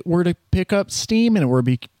if it were to pick up steam and it were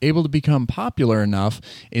able to become popular enough,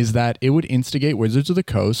 is that it would instigate Wizards of the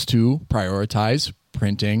Coast to prioritize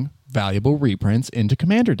printing valuable reprints into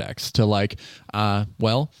commander decks to like,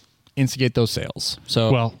 instigate those sales.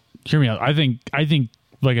 So, well, hear me out. I think,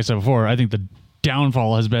 like I said before, I think the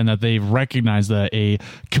downfall has been that they've recognized that a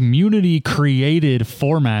community created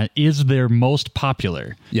format is their most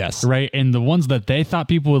popular. Yes. Right. And the ones that they thought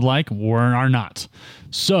people would like are not.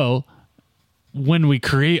 So when we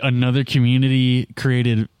create another community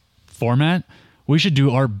created format, we should do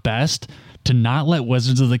our best to not let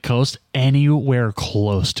Wizards of the Coast anywhere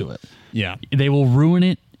close to it. Yeah. They will ruin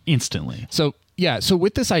it instantly. So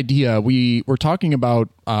with this idea, we were talking about,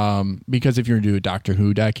 because if you're going to do a Doctor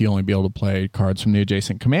Who deck, you only be able to play cards from the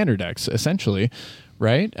adjacent commander decks, essentially,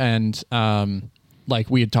 right? And like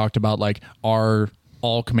we had talked about, like, are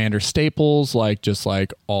all commander staples like just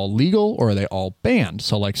like all legal, or are they all banned?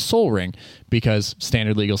 So like Soul Ring, because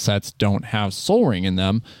standard legal sets don't have Soul Ring in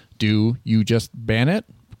them, do you just ban it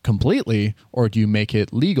completely, or do you make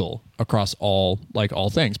it legal across all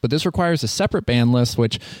things? But this requires a separate ban list,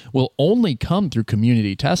 which will only come through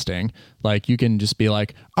community testing. Like you can just be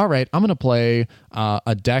like, all right, I'm going to play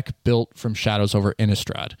a deck built from Shadows over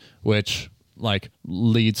Innistrad, which like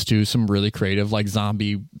leads to some really creative like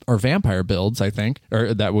zombie or vampire builds, I think,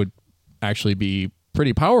 or that would actually be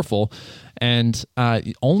pretty powerful. And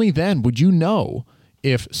only then would you know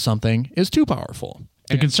if something is too powerful.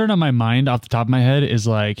 The concern on my mind off the top of my head is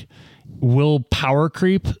like, will power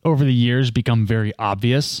creep over the years become very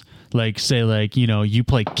obvious? Like, say, like, you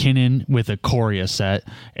play Kinnan with a Coria set,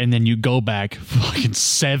 and then you go back fucking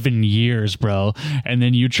 7 years, bro, and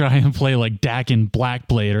then you try and play like Dakin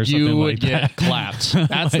Blackblade or something like that. You would get clapped.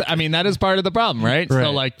 That's that is part of the problem, right?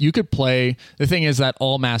 So, like, you could play... The thing is that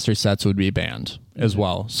all master sets would be banned as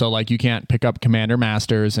well. So, like, you can't pick up Commander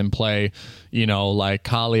Masters and play, like,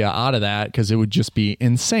 Kalia out of that, because it would just be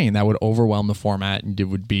insane. That would overwhelm the format, and it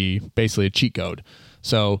would be basically a cheat code.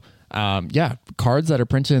 So... cards that are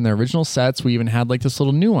printed in their original sets. We even had like this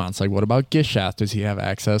little nuance. Like, what about Gishath? Does he have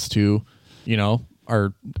access to,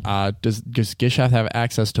 or does Gishath have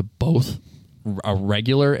access to both a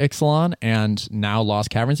regular Ixalan and now Lost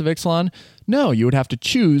Caverns of Ixalan? No, you would have to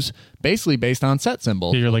choose basically based on set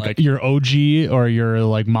symbol. So you're like your OG or your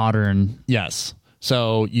like modern. Yes.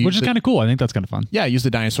 So which is kind of cool. I think that's kind of fun. Yeah, use the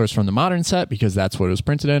dinosaurs from the modern set because that's what it was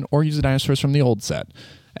printed in, or use the dinosaurs from the old set,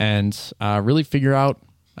 and really figure out,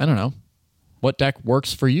 I don't know, what deck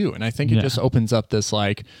works for you. And I think it just opens up this,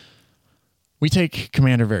 like, we take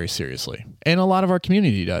Commander very seriously. And a lot of our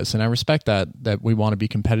community does. And I respect that we want to be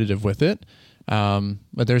competitive with it.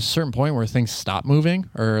 But there's a certain point where things stop moving,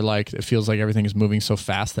 or like it feels like everything is moving so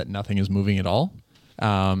fast that nothing is moving at all.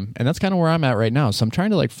 And that's kind of where I'm at right now. So I'm trying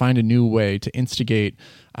to like find a new way to instigate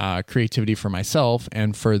creativity for myself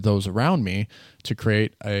and for those around me to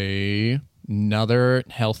create another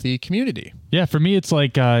healthy community. Yeah, for me, it's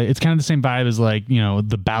like it's kind of the same vibe as like, you know,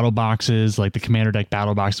 the battle boxes, like the commander deck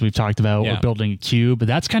battle boxes we've talked about, or building a cube. But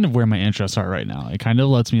that's kind of where my interests are right now. It kind of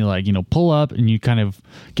lets me like, you know, pull up and you kind of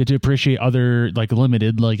get to appreciate other like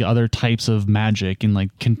limited, like other types of magic and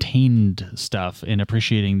like contained stuff and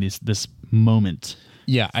appreciating this moment.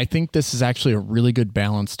 Yeah, I think this is actually a really good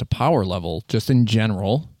balance to power level, just in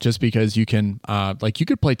general, just because you can, you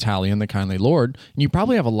could play Talion, the Kindly Lord, and you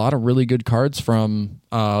probably have a lot of really good cards from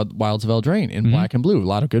Wilds of Eldraine in black and blue, a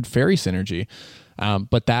lot of good fairy synergy.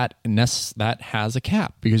 But that has a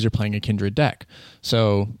cap because you're playing a Kindred deck.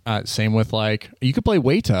 So same with like, you could play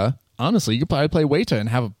Weta. Honestly, you could probably play Weta and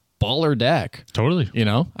have a baller deck. Totally. You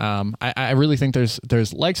know, I really think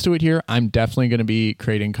there's legs to it here. I'm definitely going to be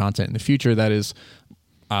creating content in the future that is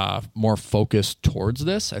more focused towards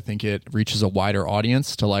this. I think it reaches a wider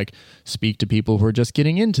audience to like speak to people who are just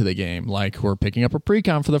getting into the game, like who are picking up a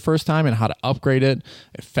pre-con for the first time and how to upgrade it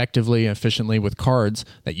effectively and efficiently with cards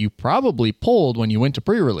that you probably pulled when you went to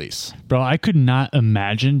pre-release. Bro, I could not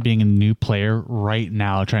imagine being a new player right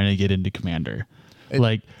now trying to get into Commander.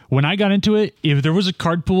 Like when I got into it, if there was a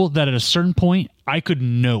card pool that at a certain point I could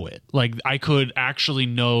know it, like I could actually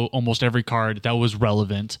know almost every card that was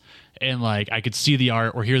relevant, and like I could see the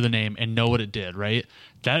art or hear the name and know what it did, right?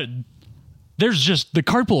 That there's just, the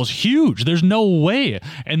card pool is huge. There's no way.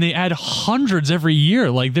 And they add hundreds every year.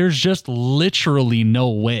 Like there's just literally no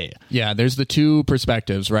way. Yeah, there's the two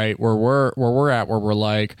perspectives, right? Where we're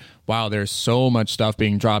like, wow, there's so much stuff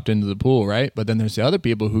being dropped into the pool, right? But then there's the other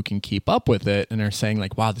people who can keep up with it and are saying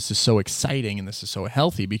like, wow, this is so exciting and this is so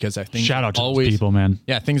healthy, because I think shout out to those people, man.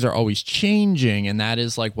 Yeah, things are always changing, and that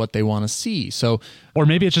is like what they want to see. So, or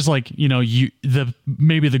maybe it's just like, you know,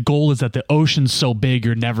 maybe the goal is that the ocean's so big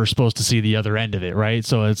you're never supposed to see the other end of it, right?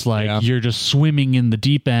 So it's like you're just swimming in the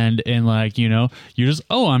deep end, and like, you know, you're just,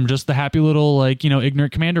 I'm just the happy little like, you know,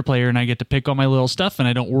 ignorant Commander player, and I get to pick all my little stuff, and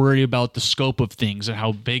I don't worry about the scope of things and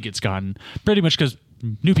how big it's gotten, pretty much because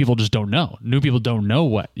new people just don't know. New people don't know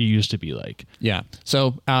what it used to be like. Yeah.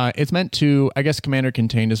 So it's meant to, I guess Commander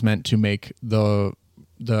Contained is meant to make the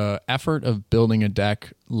effort of building a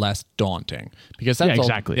deck less daunting, because that's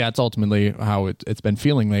exactly. It's ultimately how it's been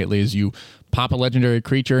feeling lately. Is you pop a legendary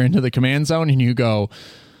creature into the command zone and you go,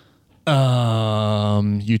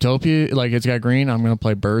 Utopia, like it's got green, I'm going to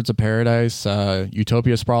play Birds of Paradise,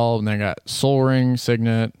 Utopia Sprawl, and then I got Soul Ring,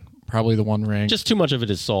 Signet, probably the One Ring. Just too much of it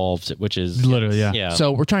is solved, which is literally, yeah.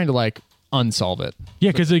 So we're trying to like unsolve it.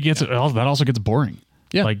 Yeah, because that also gets boring.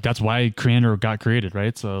 Yeah. Like that's why Commander got created,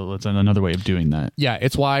 right? So that's another way of doing that. Yeah,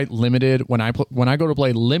 it's why limited, when I go to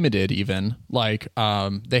play limited, even like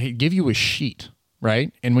they give you a sheet,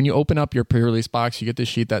 right? And when you open up your pre-release box, you get this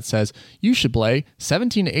sheet that says you should play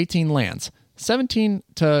 17 to 18 lands, 17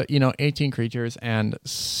 to 18 creatures, and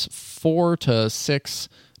 4 to 6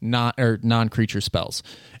 non-creature spells.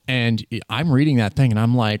 And I'm reading that thing and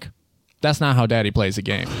I'm like, that's not how Daddy plays a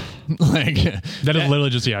game. Like that is literally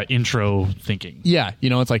just intro thinking. Yeah,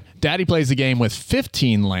 it's like Daddy plays a game with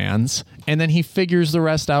 15 lands, and then he figures the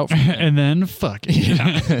rest out. And then fuck.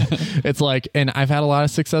 Yeah. It's like, and I've had a lot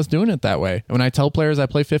of success doing it that way. When I tell players I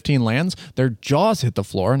play 15 lands, their jaws hit the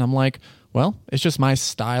floor, and I'm like, well, it's just my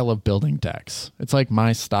style of building decks. It's like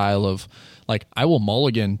my style of like, I will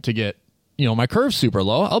mulligan to get, my curve's super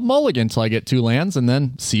low. I'll mulligan until I get 2 lands, and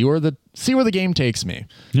then see where the game takes me.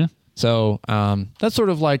 Yeah. So that's sort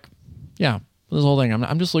of like, this whole thing.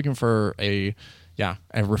 I'm just looking for a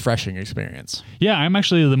refreshing experience. Yeah, I'm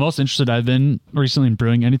actually the most interested I've been recently in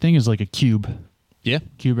brewing anything is like a cube. Yeah.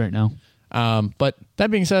 Cube right now. But that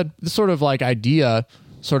being said, this sort of like idea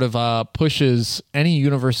sort of pushes any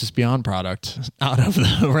Universes Beyond product out of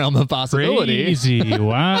the realm of possibility. Crazy.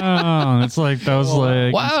 Wow. It's like those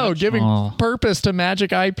like wow, giving purpose to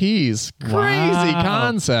Magic IPs. Crazy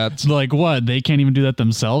concept. Like what? They can't even do that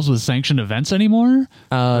themselves with sanctioned events anymore?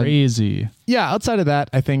 Crazy. Yeah, outside of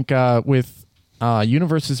that, I think with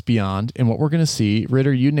Universes Beyond and what we're going to see,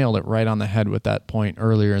 Ritter, you nailed it right on the head with that point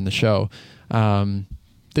earlier in the show.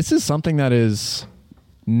 This is something that is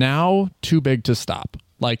now too big to stop.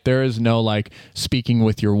 Like there is no like speaking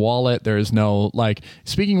with your wallet. There is no like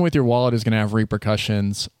speaking with your wallet is going to have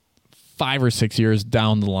repercussions 5 or 6 years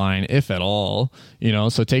down the line, if at all.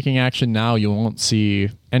 So taking action now, you won't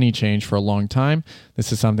see any change for a long time.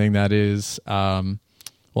 This is something that is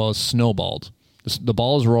it's snowballed. The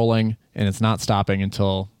ball is rolling and it's not stopping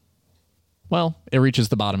until it reaches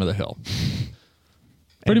the bottom of the hill.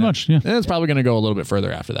 Pretty much, yeah. And it's probably going to go a little bit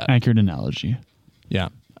further after that. Accurate analogy. Yeah.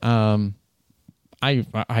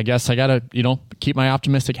 I guess I gotta keep my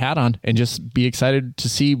optimistic hat on and just be excited to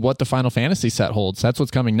see what the Final Fantasy set holds. That's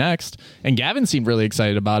what's coming next, and Gavin seemed really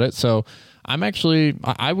excited about it. So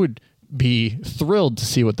I would be thrilled to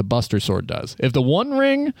see what the Buster Sword does. If the One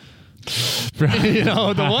Ring,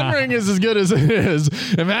 the One Ring is as good as it is,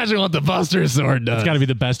 imagine what the Buster Sword does. It's got to be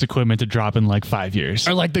the best equipment to drop in like 5 years.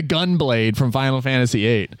 Or like the Gunblade from Final Fantasy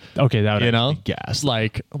VIII. Okay, that would be gas.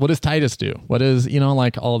 Like, what does Titus do? What is,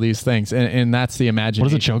 like all these things. And that's the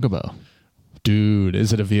imagination. What is a chocobo? Dude,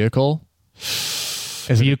 is it a vehicle?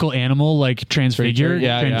 Is vehicle animal like transfigure?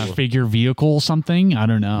 Transfigure vehicle something? I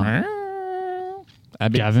don't know.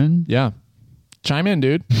 Gavin? Yeah. Chime in,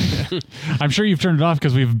 dude. I'm sure you've turned it off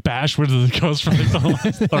because we've bashed Wizards of the Coast for like the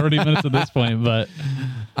last 30 minutes at this point. But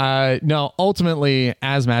no, ultimately,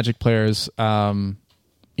 as Magic players, it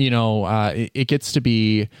gets to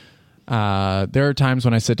be. There are times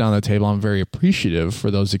when I sit down at the table, I'm very appreciative for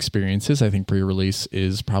those experiences. I think pre-release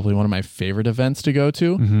is probably one of my favorite events to go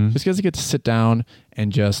to, just because I get to sit down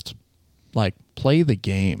and just like play the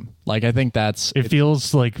game. Like, I think it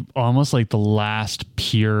feels like almost like the last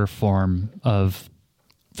pure form of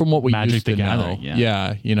from what we Magic used to the Gathering.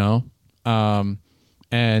 know. Yeah,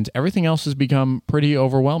 and everything else has become pretty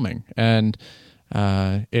overwhelming, and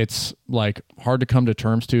it's like hard to come to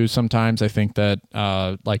terms to sometimes. I think that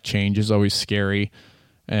like change is always scary,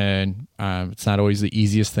 and it's not always the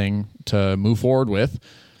easiest thing to move forward with.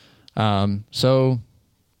 So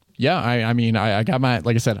yeah, I got my,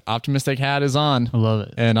 like I said, optimistic hat is on. I love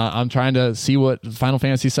it. And I'm trying to see what Final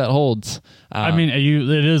Fantasy set holds.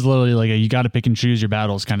 It is literally like you got to pick and choose your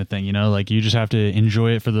battles kind of thing, like you just have to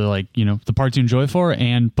enjoy it for the, the parts you enjoy for,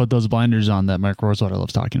 and put those blinders on that Mark Rosewater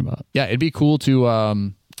loves talking about. Yeah, it'd be cool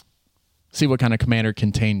to see what kind of commander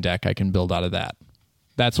contained deck I can build out of that.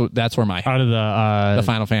 That's where my out of the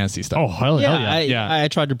Final Fantasy stuff. Oh hell yeah! I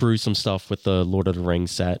tried to brew some stuff with the Lord of the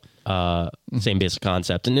Rings set, same basic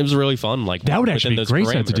concept, and it was really fun. Like, that would actually be a great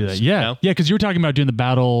set to do that. Yeah, because you were talking about doing the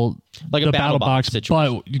battle, like a battle box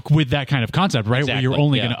situation, but with that kind of concept, right? Exactly, where you're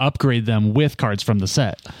only going to upgrade them with cards from the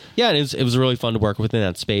set. Yeah, and it was really fun to work within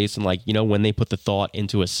that space, and when they put the thought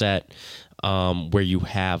into a set. Where you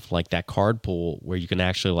have like that card pool where you can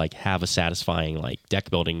actually like have a satisfying like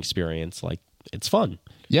deck building experience, like it's fun.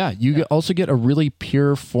 Yeah, you also get a really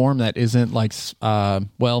pure form that isn't like, I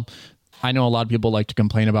know a lot of people like to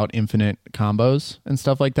complain about infinite combos and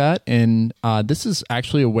stuff like that, and this is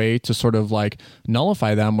actually a way to sort of like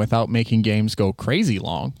nullify them without making games go crazy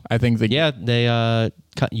long. I think they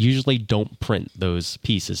usually don't print those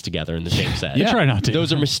pieces together in the same set. Yeah, try not to.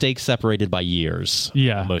 Those are mistakes separated by years.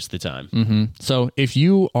 Yeah, most of the time. Mm-hmm. So if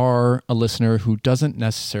you are a listener who doesn't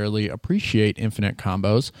necessarily appreciate infinite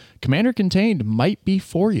combos, Commander Contained might be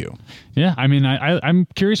for you. Yeah, I'm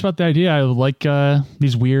curious about the idea. I like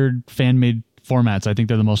these weird fan-made formats. I think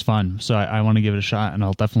they're the most fun, so I want to give it a shot, and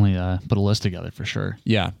I'll definitely put a list together for sure.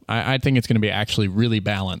 Yeah, I think it's going to be actually really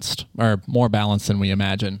balanced, or more balanced than we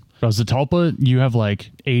imagine. Bro, Zatalpa, you have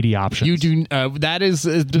like 80 options. You do. That is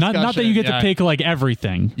a discussion. Not that you get to pick like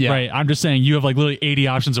everything, right? I'm just saying you have like literally 80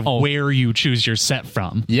 options of where you choose your set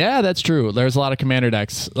from. Yeah, that's true. There's a lot of commander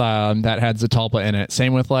decks that had Zatalpa in it.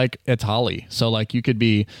 Same with like Itali. So like you could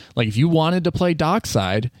be like, if you wanted to play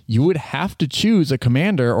Dockside, you would have to choose a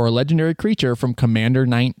commander or a legendary creature from Commander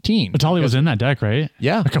 19. Itali was in that deck, right?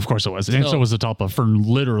 Yeah, like, of course it was, and so was Zatalpa for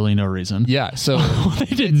literally no reason. Yeah, so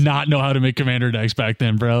they did not know how to make commander decks back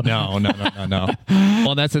then, bro. No.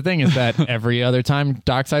 Well, that's the thing, is that every other time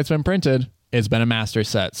Dockside's been printed, it's been a master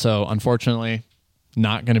set. So unfortunately,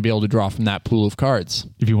 not going to be able to draw from that pool of cards.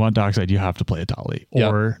 If you want Dockside, you have to play Itali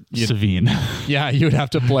or Savine. Yeah, you would have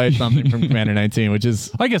to play something from Commander 19, which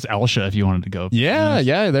is, I guess, Elsha if you wanted to go. Yeah,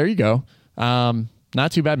 there you go.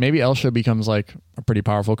 Not too bad. Maybe Elsha becomes like a pretty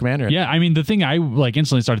powerful commander. Yeah, the thing I like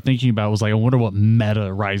instantly started thinking about was like, I wonder what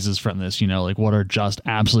meta rises from this. Like what are just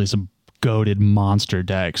absolutely some goated monster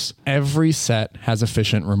decks. Every set has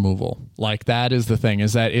efficient removal. Like, that is the thing,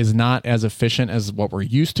 is that is not as efficient as what we're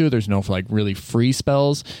used to. There's no like really free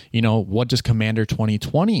spells. What does Commander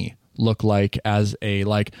 2020 look like as a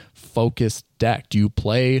like focused deck? Do you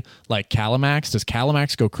play like Calamax? Does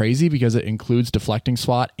Calamax go crazy because it includes Deflecting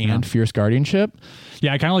Swat and Fierce Guardianship?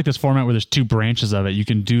 Yeah, I kind of like this format where there's two branches of it. You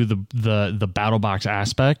can do the battle box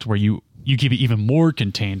aspect where you keep it even more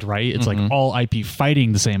contained, right? It's like all IP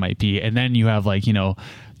fighting the same IP, and then you have like,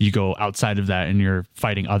 you go outside of that and you're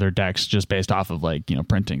fighting other decks just based off of like,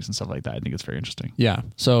 printings and stuff like that. I think it's very interesting. Yeah.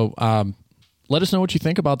 So let us know what you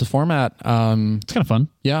think about the format. It's kind of fun.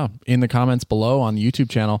 Yeah, in the comments below on the YouTube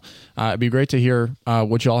channel. It'd be great to hear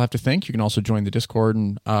what you all have to think. You can also join the Discord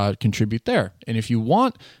and contribute there. And if you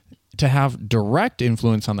want to have direct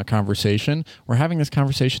influence on the conversation, we're having this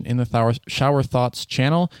conversation in the Shower Thoughts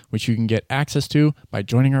channel, which you can get access to by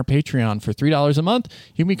joining our Patreon for $3 a month.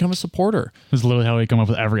 You can become a supporter. This is literally how we come up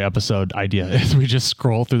with every episode idea. Is we just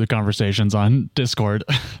scroll through the conversations on Discord.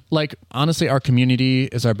 Like, honestly, our community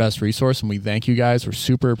is our best resource, and we thank you guys. We're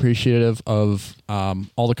super appreciative of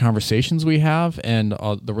all the conversations we have and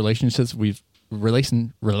the relationships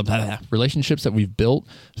that we've built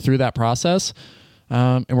through that process.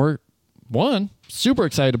 And we're, one, super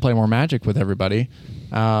excited to play more Magic with everybody.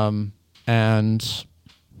 And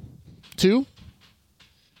two,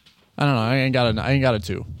 I don't know. I ain't got a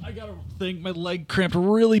two. I got to think my leg cramped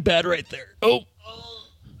really bad right there. Oh.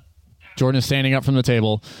 Jordan is standing up from the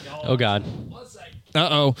table. Oh, God.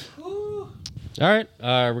 Uh-oh. All right.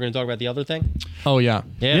 We're going to talk about the other thing? Oh, yeah.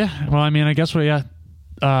 Yeah. Well, I mean, I guess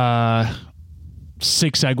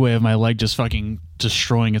sick segue of my leg just fucking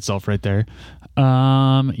destroying itself right there.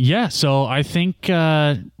 So I think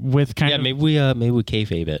with kind of maybe we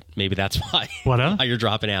kayfabe it. Maybe that's why. What? Why you're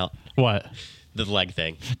dropping out. What? The leg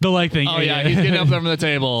thing. The leg thing. Oh yeah, he's getting up from the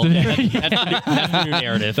table. That's the new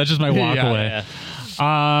narrative. That's just my walk away.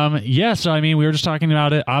 Yeah. So I mean, we were just talking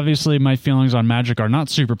about it. Obviously, my feelings on Magic are not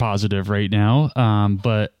super positive right now.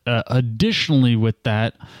 But additionally, with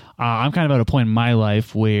that, I'm kind of at a point in my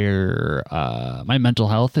life where my mental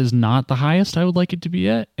health is not the highest I would like it to be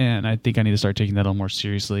at, and I think I need to start taking that a little more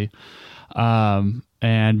seriously. And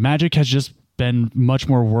Magic has just been much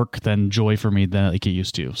more work than joy for me than like it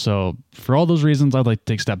used to. So for all those reasons, I'd like to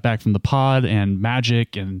take a step back from the pod and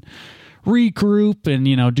Magic and regroup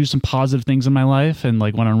and, do some positive things in my life. And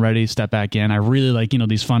like when I'm ready, step back in. I really like,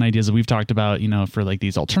 these fun ideas that we've talked about, for like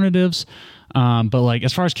these alternatives. But like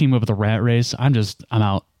as far as keeping up with the rat race, I'm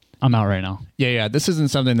out. I'm out right now. Yeah. This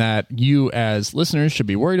isn't something that you as listeners should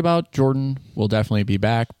be worried about. Jordan will definitely be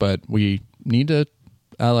back, but we need to,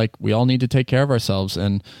 we all need to take care of ourselves.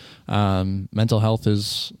 And mental health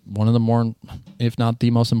is one of the more, if not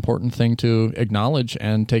the most important thing to acknowledge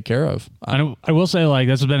and take care of. I will say, like,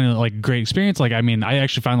 this has been a great experience. Like, I mean, I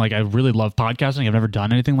actually found I really love podcasting. I've never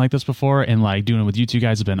done anything like this before, and like doing it with you two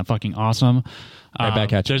guys has been fucking awesome. Right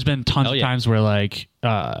back at you. There's been tons of times where I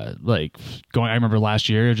remember last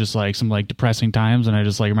year, just like some depressing times, and I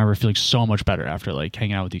just remember feeling so much better after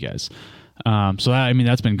hanging out with you guys. So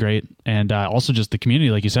that's been great. And also just the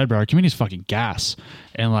community, like you said, bro, our community's fucking gas.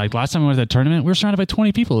 And last time we went to that tournament, we were surrounded by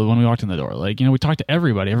 20 people when we walked in the door. We talked to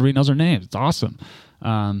everybody. Everybody knows our names. It's awesome.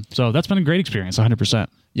 So that's been a great experience, 100%.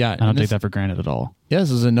 Yeah. I don't take that for granted at all. Yeah, this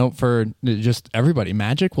is a note for just everybody.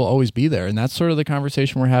 Magic will always be there. And that's sort of the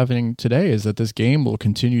conversation we're having today, is that this game will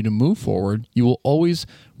continue to move forward. You will always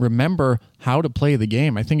remember how to play the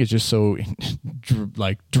game. I think it's just so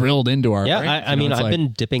drilled into our brain. I mean, I've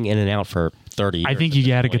been dipping in and out for 30 years. I think you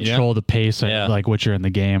got to control the pace of what you're in the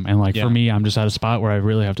game. And for me, I'm just at a spot where I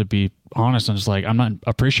really have to be honest and just I'm not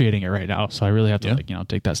appreciating it right now. So I really have to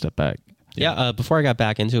take that step back. Yeah. Before I got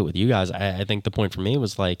back into it with you guys, I think the point for me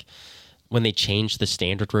was when they changed the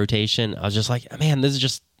standard rotation, I was just like, man, this is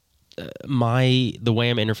just the way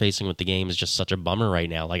I'm interfacing with the game is just such a bummer right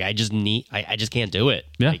now. I just can't do it.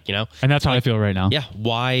 Yeah. And that's how I feel right now. Yeah.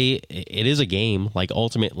 Why it is a game.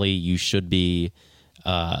 Ultimately you should be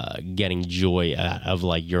getting joy out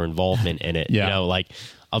of your involvement in it. Yeah.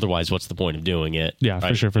 Otherwise, what's the point of doing it? Yeah,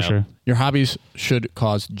 right? For sure. Your hobbies should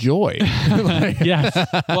cause joy. Yes.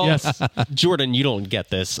 Well, yes. Jordan, you don't get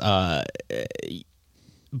this.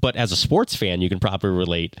 But as a sports fan, you can probably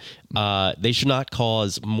relate. They should not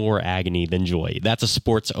cause more agony than joy. That's a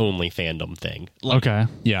sports-only fandom thing. Okay.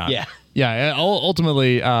 Yeah. Yeah.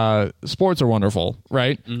 Ultimately, sports are wonderful,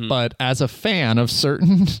 right? Mm-hmm. But as a fan of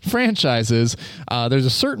certain franchises, there's a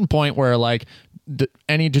certain point where,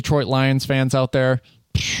 any Detroit Lions fans out there,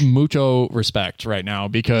 mucho respect right now,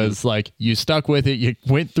 because you stuck with it. You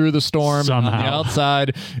went through the storm somehow on the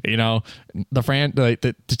outside.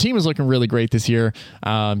 The team is looking really great this year.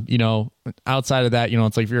 Outside of that,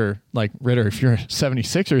 it's if you're Ritter, if you're a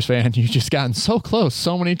 76ers fan, you've just gotten so close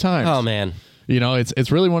so many times. Oh man.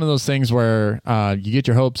 It's really one of those things where you get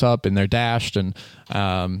your hopes up and they're dashed, and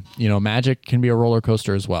Magic can be a roller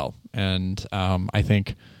coaster as well. And I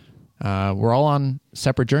think we're all on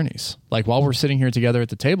separate journeys. While we're sitting here together at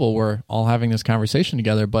the table, we're all having this conversation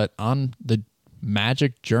together, but on the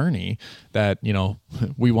Magic journey that,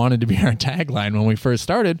 we wanted to be our tagline when we first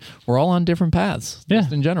started, we're all on different paths,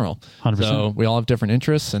 just in general. 100%. So we all have different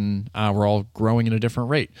interests, and we're all growing at a different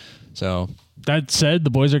rate. So that said, the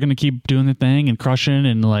boys are going to keep doing the thing and crushing,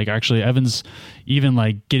 and like actually Evan's even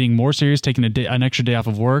like getting more serious, taking an extra day off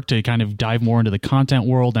of work to kind of dive more into the content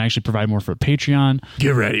world and actually provide more for Patreon.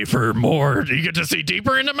 Get ready for more. You get to see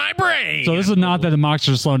deeper into my brain. So this is not that the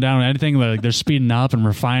Moxstars are slowing down or anything. Like they're speeding up and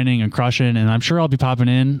refining and crushing, and I'm sure I'll be popping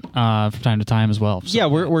in from time to time as well. So. Yeah,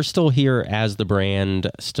 we're still here as the brand,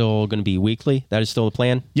 still going to be weekly. That is still the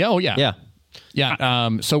plan. Yeah, oh yeah. Yeah. Yeah,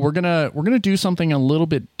 so we're gonna do something a little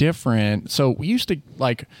bit different. So we used to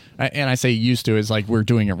like, and I say used to is like we're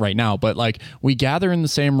doing it right now, but like we gather in the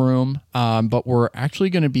same room, but we're actually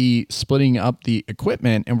going to be splitting up the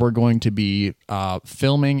equipment, and we're going to be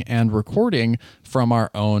filming and recording from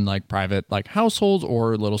our own like private like households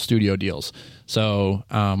or little studio deals. So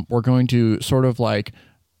we're going to sort of like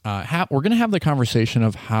we're going to have the conversation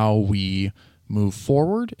of how we move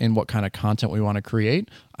forward and what kind of content we want to create.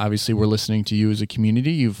 Obviously, we're listening to you as a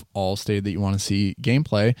community. You've all stated that you want to see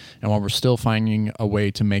gameplay, and while we're still finding a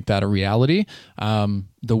way to make that a reality,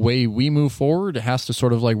 the way we move forward has to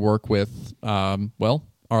sort of like work with, our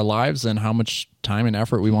lives and how much time and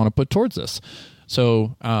effort we want to put towards this.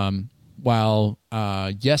 So while,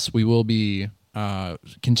 yes, we will be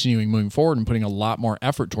continuing moving forward and putting a lot more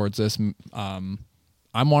effort towards this,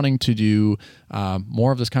 I'm wanting to do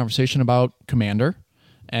more of this conversation about Commander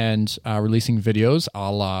and releasing videos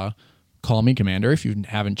a la Call Me Commander. If you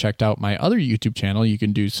haven't checked out my other YouTube channel, you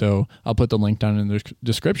can do so. I'll put the link down in the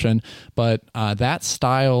description. But that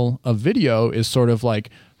style of video is sort of like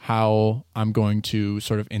how I'm going to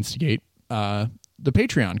sort of instigate the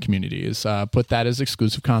Patreon community, is put that as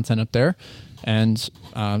exclusive content up there and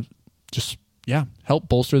help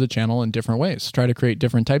bolster the channel in different ways. Try to create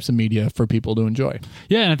different types of media for people to enjoy.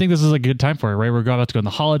 Yeah, and I think this is a good time for it, right? We're about to go in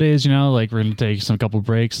the holidays, like we're going to take some couple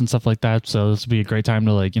breaks and stuff like that. So this will be a great time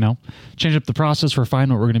to like, change up the process, refine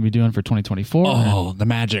what we're going to be doing for 2024. Oh, the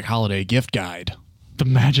Magic Holiday Gift Guide. The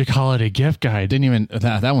Magic Holiday Gift Guide. Didn't even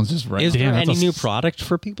that one's just right. Is there any new product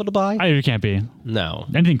for people to buy? It can't be. No.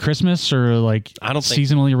 Anything Christmas or like I don't think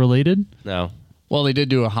seasonally related? No. Well, they did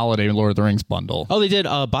do a holiday Lord of the Rings bundle. Oh, they did.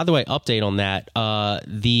 By the way, update on that.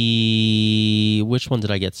 Which one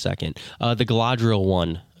did I get second? The Galadriel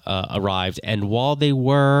one arrived, and while they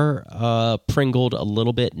were pringled a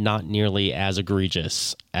little bit, not nearly as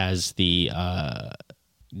egregious as the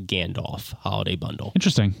Gandalf holiday bundle.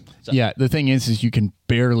 Interesting. So, yeah, the thing is you can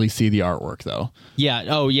barely see the artwork though. Yeah.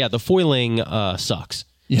 Oh, yeah. The foiling sucks.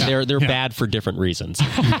 Yeah. They're bad for different reasons.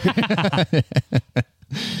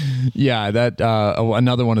 Yeah, that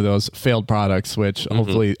another one of those failed products, which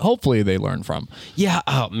hopefully they learn from. Yeah.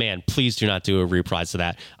 Oh man, please do not do a reprise of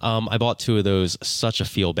that. I bought 2 of those. Such a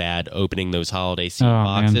feel bad opening those holiday seed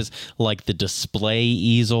boxes. Man. Like the display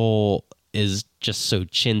easel is just so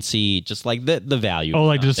chintzy. Just like the value. Oh,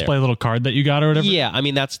 like the display little card that you got or whatever. Yeah, I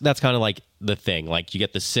mean that's kind of like the thing. Like you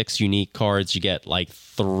get the 6 unique cards, you get like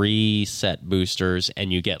 3 set boosters,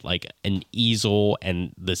 and you get like an easel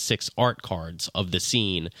and the 6 art cards of the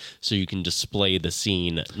scene, so you can display the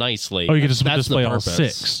scene nicely. Oh, you can just display all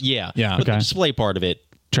 6. Yeah. But the display part of it,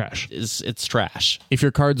 trash. It's trash. If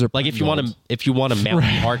your cards are like if you want to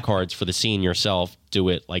mount art cards for the scene yourself, do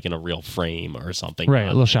it like in a real frame or something. Right, a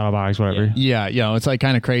little shadow box, whatever. Yeah, it's like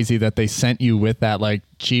kind of crazy that they sent you with that like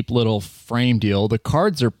cheap little frame deal. The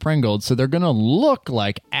cards are pringled, so they're gonna look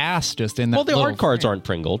like ass just in that. Well, the art cards aren't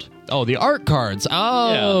pringled. Oh, the art cards.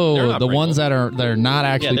 Oh, yeah, the pringled. Ones that are not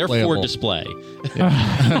actually. Yeah, they're playable. for display.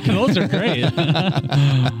 Those are great.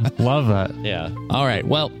 Love that. Yeah. All right.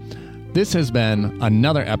 Well, this has been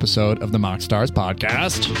another episode of the Moxstars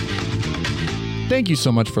podcast. Thank you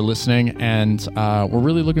so much for listening, and we're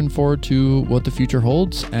really looking forward to what the future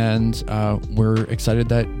holds, and we're excited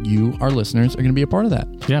that you, our listeners, are going to be a part of that.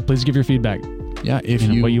 Yeah, please give your feedback. Yeah, if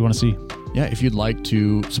what you want to see. Yeah, if you'd like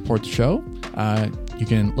to support the show, you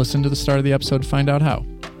can listen to the start of the episode to find out how.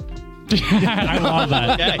 I love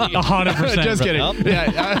that. 100%. Just kidding.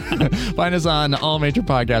 Yeah, find us on all major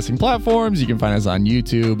podcasting platforms. You can find us on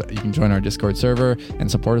YouTube. You can join our Discord server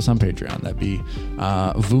and support us on Patreon. That'd be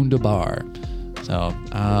wunderbar. So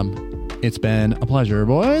it's been a pleasure,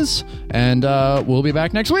 boys, and we'll be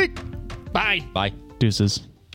back next week. Bye. Bye. Deuces.